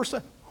wrong the first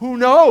time? Who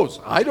knows?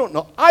 I don't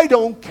know. I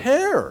don't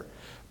care.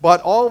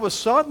 But all of a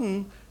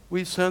sudden,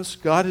 we sense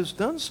God has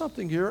done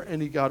something here,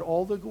 and he got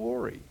all the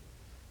glory.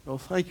 Well,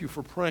 thank you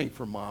for praying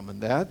for Mom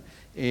and Dad.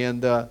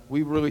 And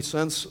we really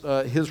sense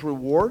his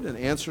reward and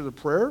answer the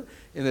prayer.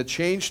 And it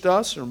changed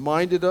us,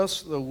 reminded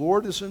us the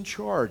Lord is in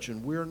charge,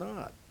 and we're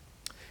not.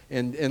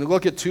 And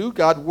look at 2,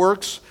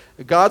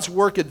 God's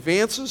work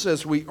advances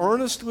as we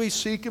earnestly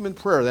seek him in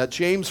prayer. That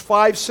James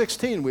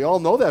 5:16, we all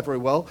know that very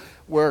well,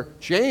 where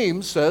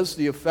James says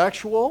the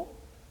effectual,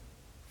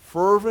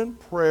 fervent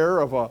prayer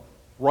of a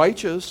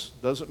righteous,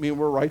 doesn't mean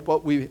we're right,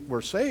 but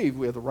we're saved,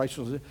 we have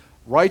the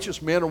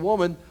righteous man or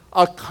woman,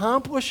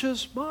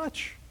 accomplishes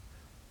much.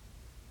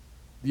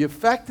 The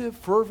effective,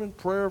 fervent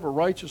prayer of a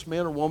righteous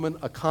man or woman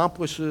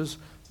accomplishes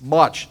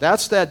much.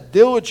 That's that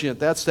diligent,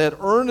 that's that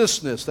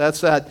earnestness,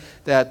 that's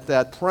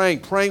that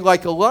praying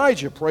like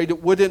Elijah prayed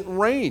it wouldn't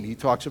rain. He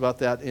talks about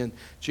that in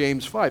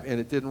James 5, and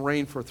it didn't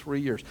rain for 3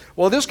 years.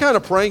 Well, this kind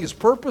of praying is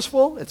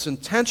purposeful, it's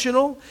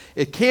intentional,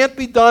 it can't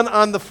be done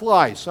on the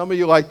fly. Some of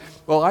you are like,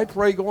 well, I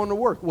pray going to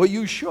work. Well,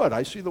 you should.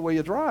 I see the way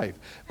you drive.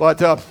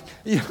 But,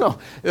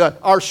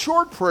 our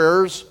short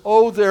prayers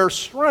owe their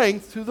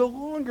strength to the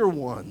longer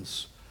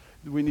ones.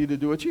 we need to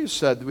do what Jesus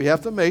said. We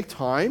have to make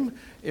time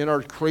in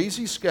our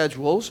crazy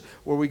schedules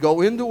where we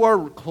go into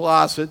our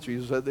closet,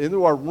 Jesus said,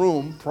 into our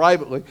room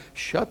privately,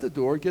 shut the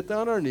door, get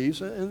down on our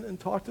knees, and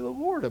talk to the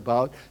Lord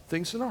about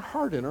things in our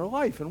heart, in our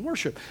life, and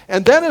worship.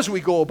 And then as we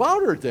go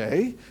about our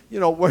day,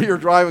 where you're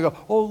driving, go,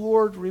 oh,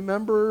 Lord,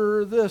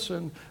 remember this,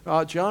 and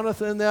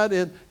Jonathan, that,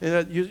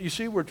 and you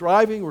see, we're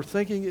driving, we're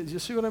thinking, you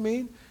see what I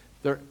mean?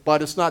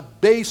 But it's not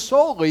based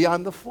solely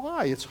on the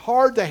fly. It's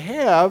hard to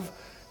have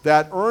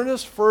that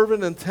earnest,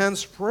 fervent,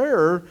 intense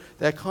prayer,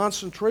 that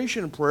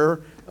concentration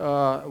prayer,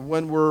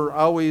 when we're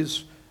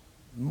always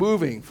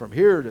moving from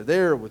here to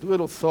there with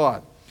little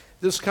thought.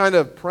 This kind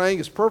of praying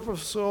is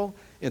purposeful,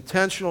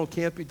 intentional,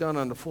 can't be done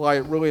on the fly.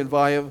 It really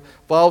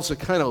involves a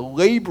kind of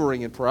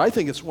laboring in prayer. I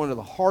think it's one of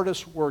the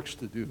hardest works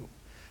to do,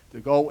 to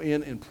go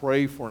in and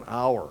pray for an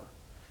hour.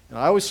 And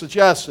I always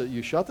suggest that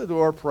you shut the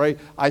door, pray.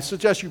 I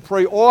suggest you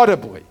pray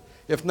audibly.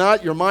 If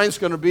not, your mind's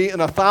going to be in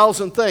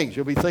 1,000 things.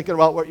 You'll be thinking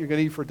about what you're going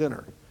to eat for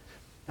dinner.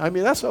 I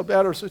mean, that's how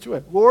bad our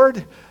situation.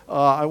 Lord,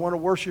 I want to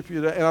worship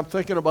you today, and I'm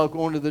thinking about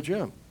going to the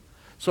gym.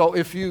 So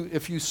if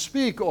you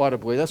speak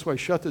audibly, that's why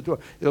shut the door.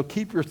 It'll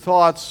keep your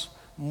thoughts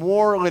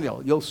more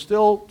linear. You'll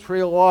still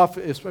trail off,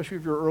 especially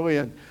if you're early.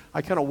 And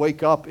I kind of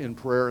wake up in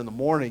prayer in the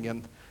morning,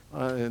 and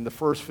in the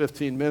first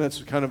 15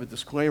 minutes, kind of a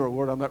disclaimer,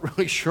 Lord, I'm not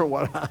really sure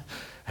what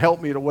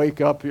help me to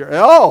wake up here.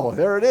 Oh,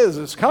 there it is,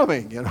 it's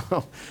coming,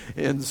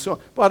 And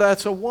so, but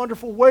that's a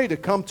wonderful way to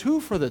come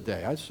to for the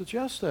day. I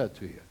suggest that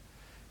to you.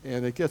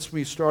 And it gets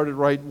me started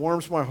right,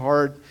 warms my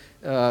heart,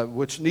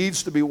 which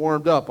needs to be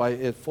warmed up.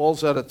 It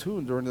falls out of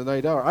tune during the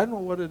night hour. I don't know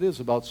what it is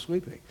about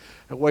sleeping.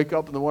 I wake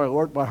up in the morning,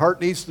 Lord, my heart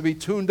needs to be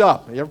tuned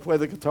up. You ever play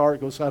the guitar,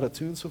 it goes out of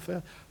tune so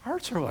fast?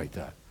 Hearts are like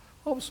that.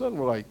 All of a sudden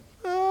we're like,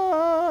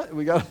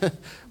 we got,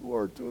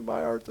 Lord, tune my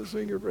heart to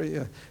sing your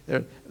praise. Yeah.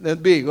 Then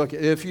B, look,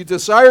 if you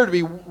desire to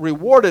be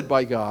rewarded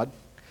by God,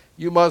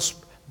 you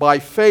must, by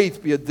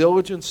faith, be a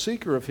diligent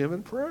seeker of Him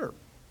in prayer.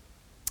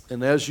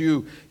 And as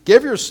you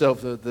give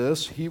yourself to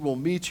this, He will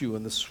meet you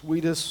in the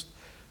sweetest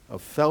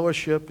of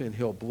fellowship, and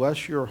He'll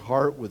bless your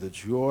heart with a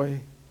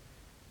joy.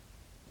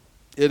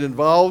 It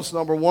involves,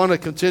 number one, a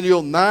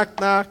continual knock,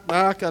 knock,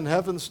 knock on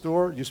heaven's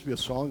door. It used to be a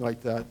song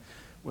like that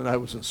when I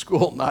was in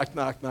school, knock,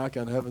 knock, knock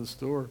on heaven's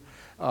door.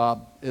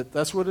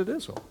 That's what it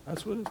is.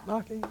 That's what it is,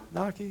 knocking,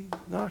 knocking,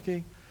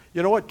 knocking.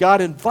 You know what?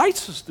 God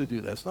invites us to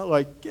do that. It's not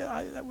like, yeah,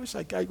 I wish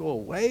that guy go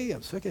away.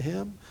 I'm sick of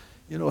him.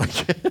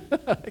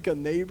 Like a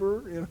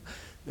neighbor,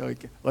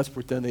 like, let's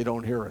pretend they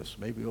don't hear us.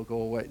 Maybe he'll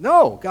go away.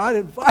 No, God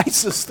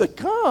invites us to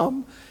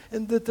come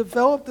and to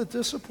develop the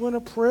discipline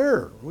of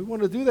prayer. We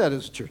want to do that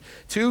as a church.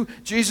 2,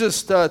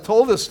 Jesus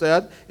told us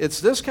that it's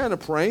this kind of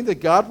praying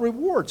that God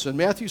rewards in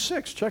Matthew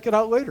 6. Check it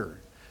out later.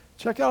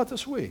 Check it out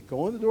this week.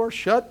 Go in the door,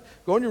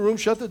 go in your room,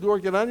 shut the door,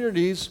 get on your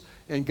knees,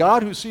 and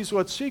God who sees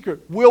what's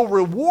secret will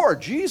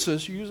reward.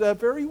 Jesus used that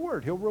very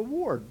word. He'll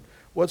reward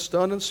what's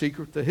done in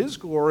secret to His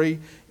glory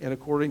and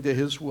according to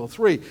His will.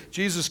 3,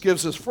 Jesus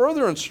gives us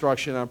further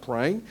instruction on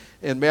praying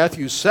in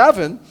Matthew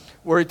 7,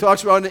 where He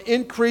talks about an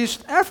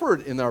increased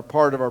effort in our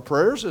part of our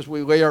prayers as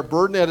we lay our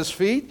burden at His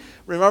feet.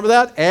 Remember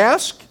that?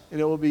 Ask,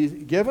 and it will be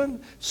given.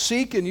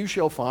 Seek, and you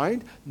shall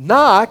find.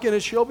 Knock, and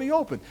it shall be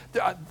opened.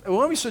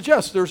 Let me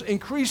suggest there's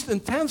increased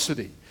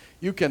intensity.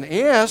 You can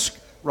ask,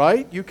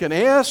 right? You can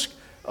ask.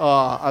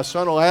 A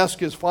son will ask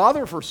his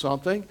father for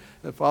something,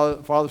 and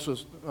the father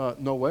says,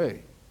 no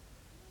way.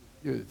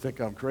 You think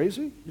I'm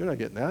crazy? You're not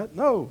getting that.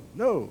 No.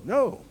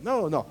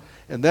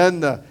 And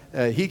then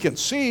he can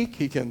seek.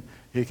 He can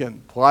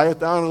ply it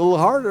down a little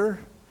harder.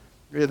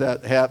 We had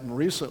that happen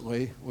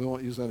recently. We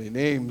won't use any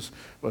names,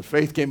 but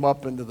Faith came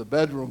up into the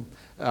bedroom.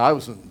 I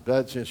was in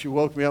bed, and she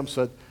woke me up and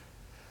said,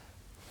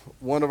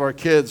 one of our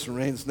kids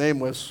remains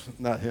nameless,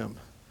 not him,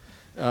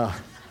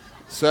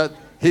 said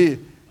he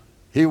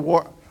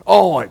wore,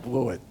 oh, I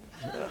blew it.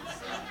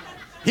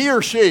 He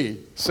or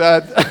she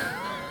said,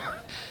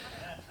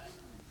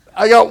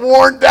 I got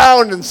worn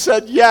down and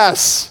said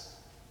yes.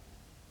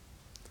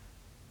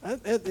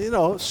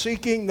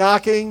 Seeking,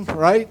 knocking,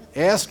 right?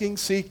 Asking,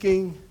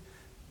 seeking,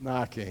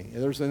 knocking.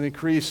 There's an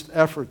increased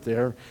effort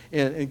there.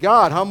 And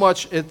God, how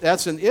much,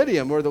 that's an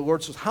idiom where the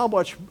Lord says, how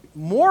much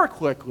more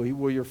quickly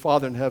will your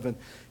Father in heaven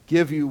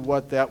give you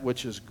that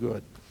which is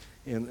good?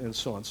 And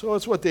so on. So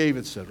it's what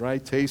David said,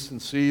 right? Taste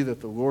and see that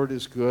the Lord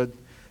is good.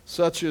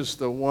 Such is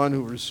the one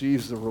who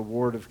receives the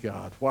reward of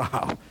God.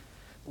 Wow.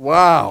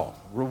 Wow.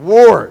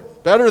 Reward.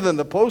 Better than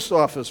the post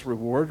office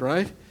reward,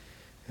 right?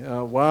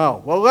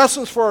 Wow. Well,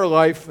 lessons for our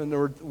life, and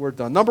we're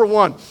done. Number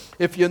 1,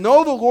 if you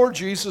know the Lord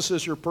Jesus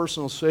as your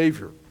personal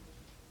Savior,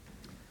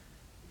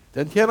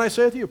 then can I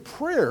say to you,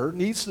 prayer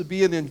needs to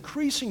be an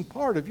increasing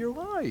part of your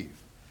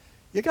life.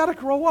 You got to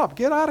grow up.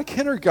 Get out of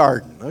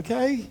kindergarten,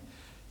 okay?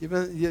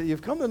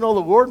 You've come to know the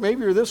Lord.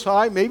 Maybe you're this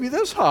high, maybe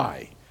this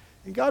high.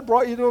 And God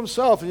brought you to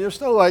Himself, and you're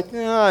still like,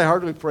 I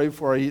hardly pray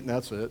before I eat, and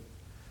that's it.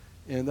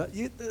 And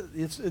you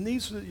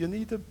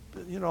need to,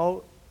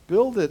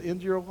 build it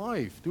into your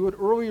life. Do it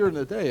earlier in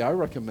the day. I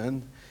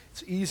recommend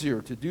it's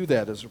easier to do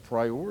that as a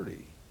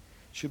priority.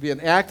 Should be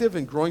an active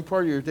and growing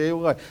part of your daily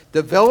life.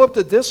 Develop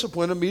the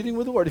discipline of meeting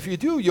with the Lord. If you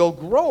do, you'll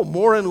grow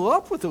more in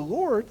love with the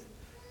Lord.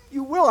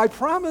 You will. I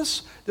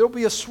promise there will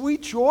be a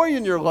sweet joy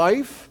in your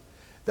life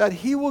that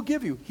He will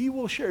give you. He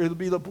will share. It'll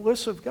be the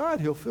bliss of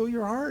God. He'll fill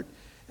your heart.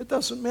 It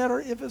doesn't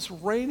matter if it's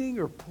raining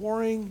or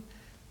pouring.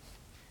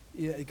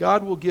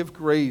 God will give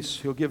grace.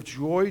 He'll give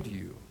joy to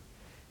you.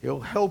 He'll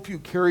help you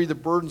carry the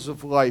burdens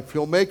of life.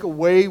 He'll make a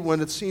way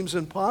when it seems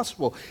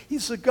impossible.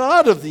 He's the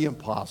God of the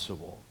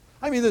impossible.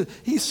 I mean,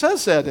 He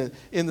says that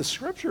in the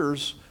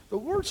Scriptures. The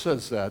Lord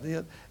says that.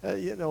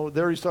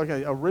 There He's talking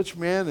about a rich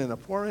man and a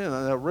poor man.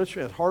 And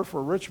it's hard for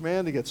a rich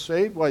man to get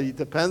saved. Well, he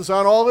depends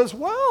on all his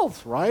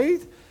wealth,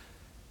 right?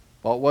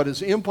 But what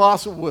is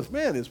impossible with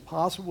man is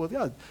possible with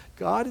God.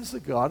 God is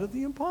the God of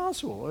the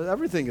impossible.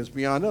 Everything is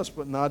beyond us,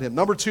 but not Him.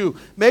 Number 2,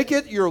 make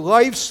it your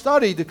life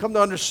study to come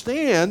to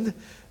understand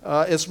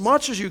as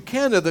much as you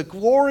can of the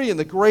glory and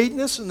the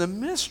greatness and the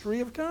mystery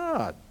of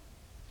God.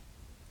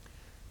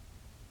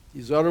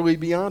 He's utterly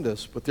beyond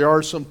us, but there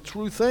are some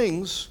true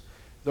things,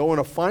 though in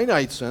a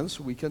finite sense,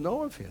 we can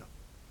know of Him.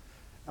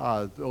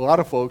 A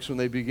lot of folks, when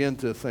they begin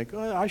to think,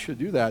 oh, I should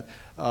do that,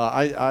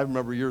 I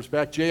remember years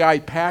back, J.I.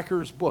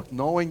 Packer's book,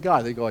 Knowing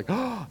God, they go like,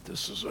 oh,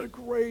 this is a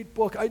great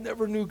book. I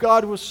never knew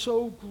God was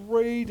so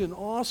great and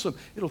awesome.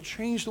 It'll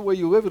change the way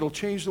you live. It'll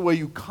change the way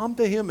you come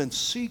to Him and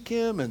seek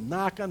Him and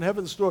knock on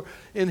heaven's door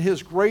in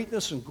His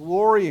greatness and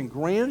glory and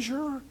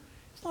grandeur.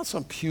 It's not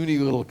some puny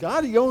little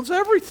God. He owns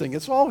everything.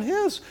 It's all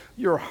His.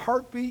 Your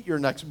heartbeat, your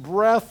next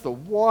breath, the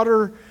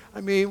water.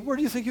 I mean, where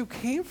do you think you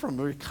came from?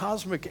 A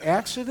cosmic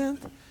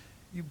accident?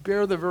 You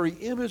bear the very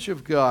image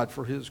of God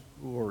for His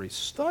glory.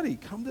 Study.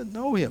 Come to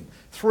know Him.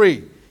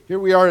 3, here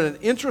we are at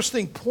an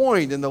interesting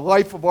point in the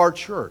life of our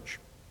church.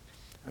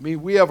 I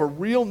mean, we have a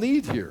real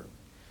need here.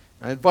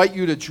 I invite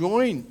you to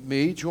join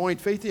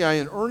Faith and I,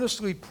 in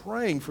earnestly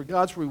praying for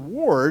God's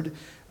reward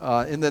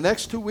in the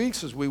next 2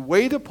 weeks as we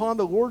wait upon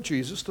the Lord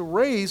Jesus to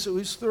raise at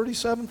least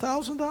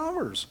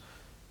 $37,000.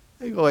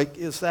 You go like,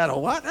 is that a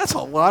lot? That's a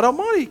lot of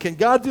money. Can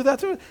God do that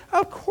to us?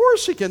 Of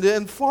course He can,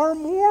 and far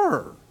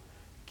more.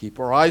 Keep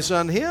our eyes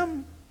on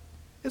Him.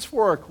 It's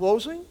for our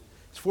closing.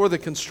 It's for the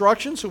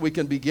construction so we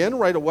can begin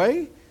right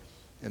away.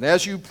 And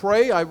as you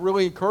pray, I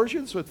really encourage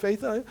you, with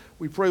faith,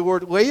 we pray,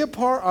 Lord, lay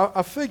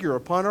a figure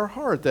upon our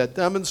heart that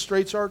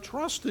demonstrates our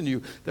trust in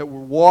You, that we're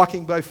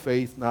walking by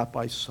faith, not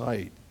by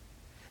sight.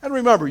 And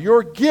remember,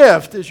 your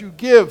gift as you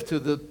give to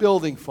the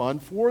building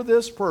fund for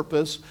this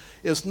purpose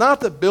is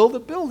not to build a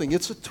building.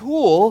 It's a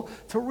tool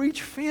to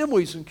reach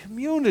families and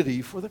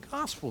community for the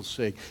gospel's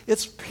sake.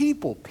 It's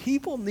people.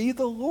 People need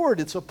the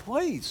Lord. It's a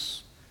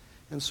place.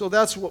 And so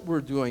that's what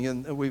we're doing,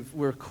 and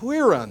we're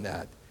clear on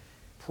that.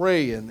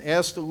 Pray and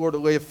ask the Lord to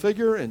lay a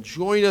figure and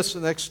join us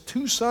the next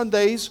 2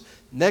 Sundays,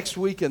 next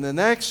week and the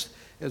next,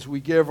 as we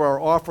give our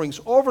offerings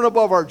over and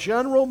above our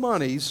general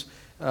monies.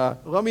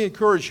 Let me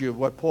encourage you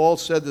what Paul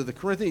said to the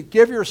Corinthians.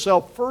 Give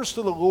yourself first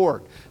to the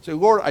Lord. Say,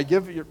 Lord, I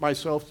give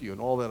myself to You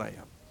and all that I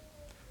am.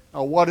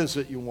 Now, what is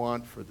it You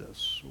want for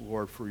this,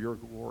 Lord, for Your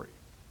glory?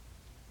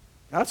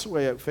 That's the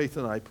way Faith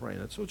and I pray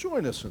in it. So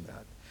join us in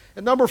that.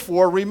 And number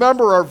 4,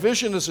 remember our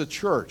vision as a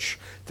church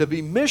to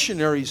be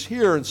missionaries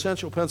here in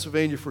central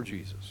Pennsylvania for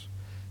Jesus.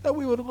 That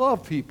we would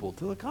love people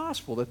to the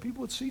gospel, that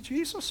people would see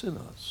Jesus in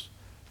us.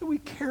 That we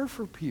care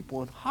for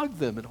people and hug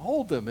them and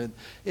hold them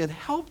and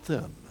help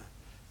them.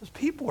 Because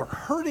people are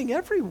hurting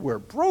everywhere,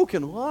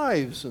 broken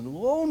lives and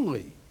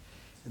lonely,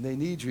 and they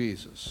need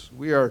Jesus.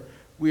 We are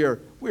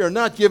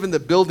not given to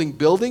building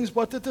buildings,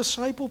 but to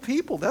disciple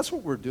people. That's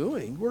what we're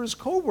doing. We're His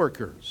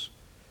co-workers.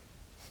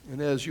 And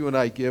as you and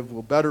I give,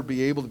 we'll better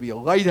be able to be a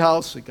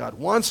lighthouse that God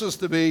wants us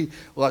to be.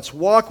 Let's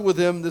walk with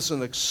Him. This is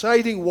an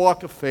exciting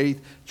walk of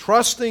faith,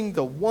 trusting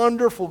the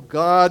wonderful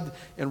God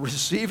and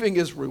receiving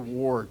His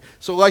reward.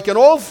 So like an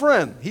old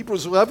friend,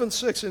 Hebrews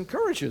 11:6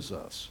 encourages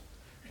us.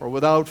 For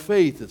without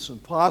faith, it's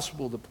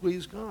impossible to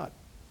please God.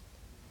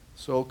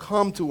 So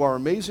come to our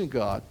amazing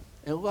God,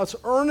 and let's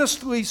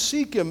earnestly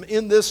seek Him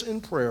in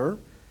prayer,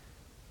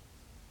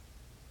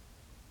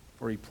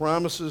 for He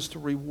promises to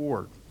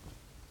reward.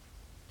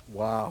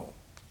 Wow.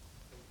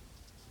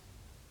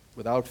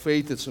 Without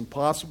faith, it's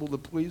impossible to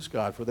please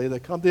God, for they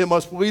that come to Him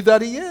must believe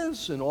that He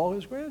is in all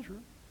His grandeur,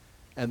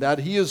 and that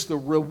He is the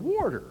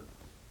rewarder.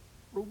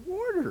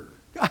 Rewarder.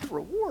 God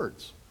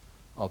rewards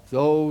of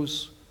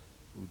those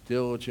who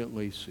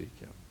diligently seek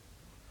Him.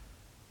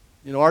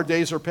 You know, our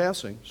days are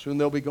passing. Soon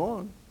they'll be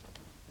gone.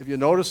 Have you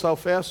noticed how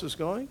fast it's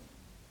going?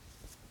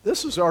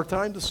 This is our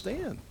time to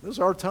stand. This is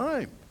our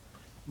time.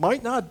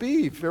 Might not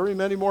be very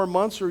many more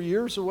months or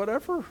years or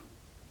whatever.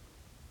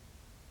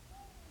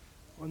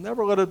 Well,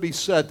 never let it be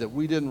said that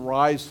we didn't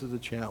rise to the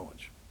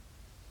challenge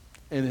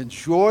and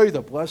enjoy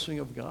the blessing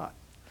of God.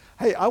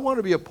 Hey, I want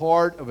to be a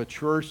part of a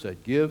church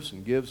that gives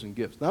and gives and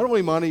gives. Not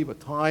only money, but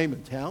time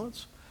and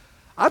talents.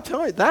 I'll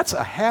tell you, that's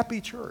a happy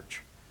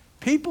church.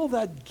 People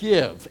that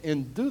give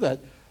and do that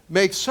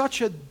make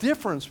such a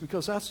difference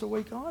because that's the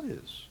way God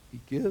is.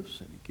 He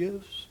gives and He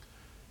gives.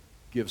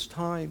 Gives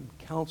time,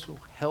 counsel,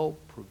 help,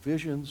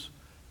 provisions,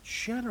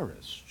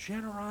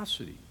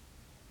 generosity.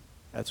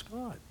 That's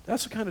God.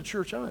 That's the kind of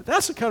church I'm in.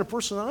 That's the kind of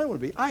person I want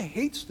to be. I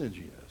hate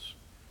stinginess.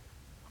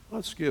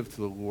 Let's give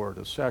to the Lord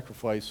a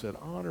sacrifice that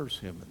honors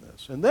him in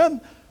this. And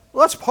then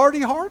let's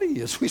party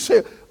hardy as we say,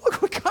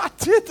 look what God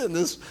did in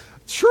this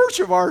church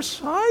of our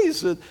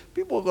size. And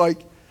people like,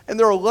 and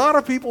there are a lot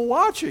of people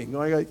watching.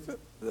 Like,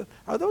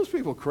 are those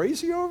people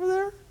crazy over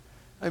there?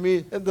 I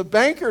mean, and the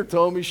banker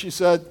told me, she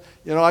said,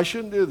 I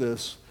shouldn't do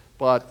this,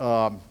 but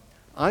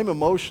I'm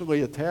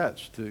emotionally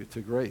attached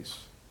to Grace.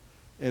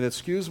 And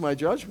excuse my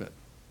judgment.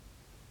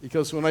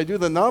 Because when I do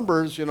the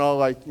numbers, you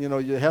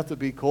have to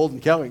be cold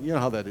and calculating. You know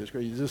how that is,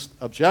 you just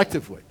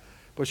objectively.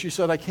 But she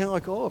said, I can't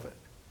let go of it.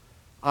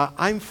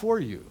 I'm for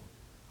you.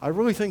 I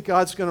really think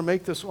God's going to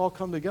make this all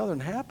come together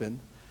and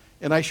happen.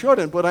 And I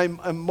shouldn't, but I'm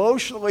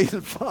emotionally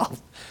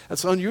involved.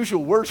 That's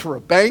unusual words for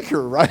a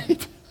banker,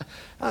 right?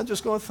 I'm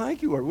just going,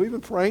 thank you, Lord. We've been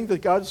praying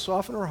that God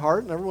soften her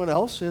heart and everyone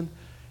else. And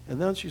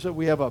then she said,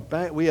 we have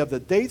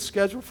the date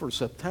scheduled for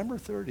September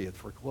 30th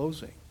for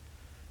closing.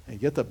 And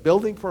get the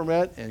building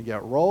permit and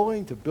get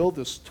rolling to build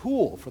this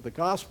tool for the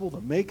gospel to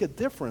make a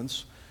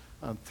difference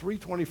on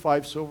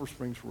 325 Silver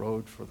Springs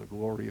Road for the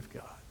glory of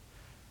God.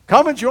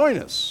 Come and join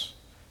us.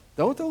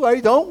 Don't delay.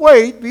 Don't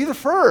wait. Be the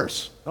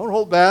first. Don't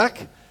hold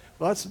back.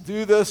 Let's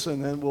do this,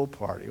 and then we'll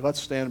party. Let's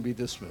stand and be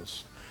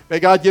dismissed. May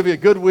God give you a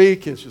good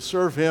week as you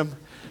serve him.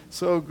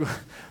 So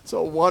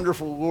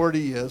wonderful, Lord,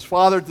 he is.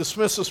 Father,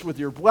 dismiss us with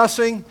your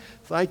blessing.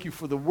 Thank you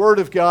for the word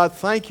of God.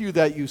 Thank you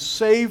that you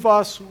save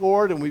us,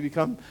 Lord, and we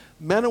become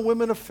men and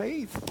women of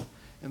faith.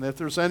 And if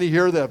there's any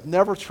here that have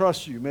never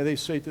trusted you, may they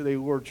say today,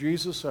 Lord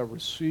Jesus, I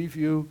receive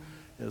you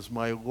as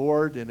my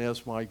Lord and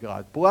as my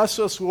God. Bless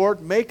us,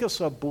 Lord. Make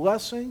us a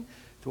blessing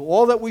to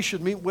all that we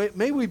should meet.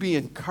 May we be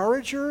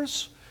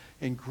encouragers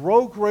and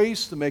grow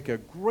grace to make a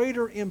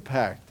greater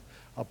impact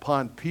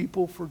upon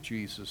people for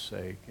Jesus'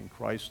 sake. In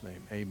Christ's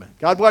name, amen.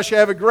 God bless you.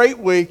 Have a great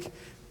week.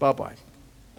 Bye-bye.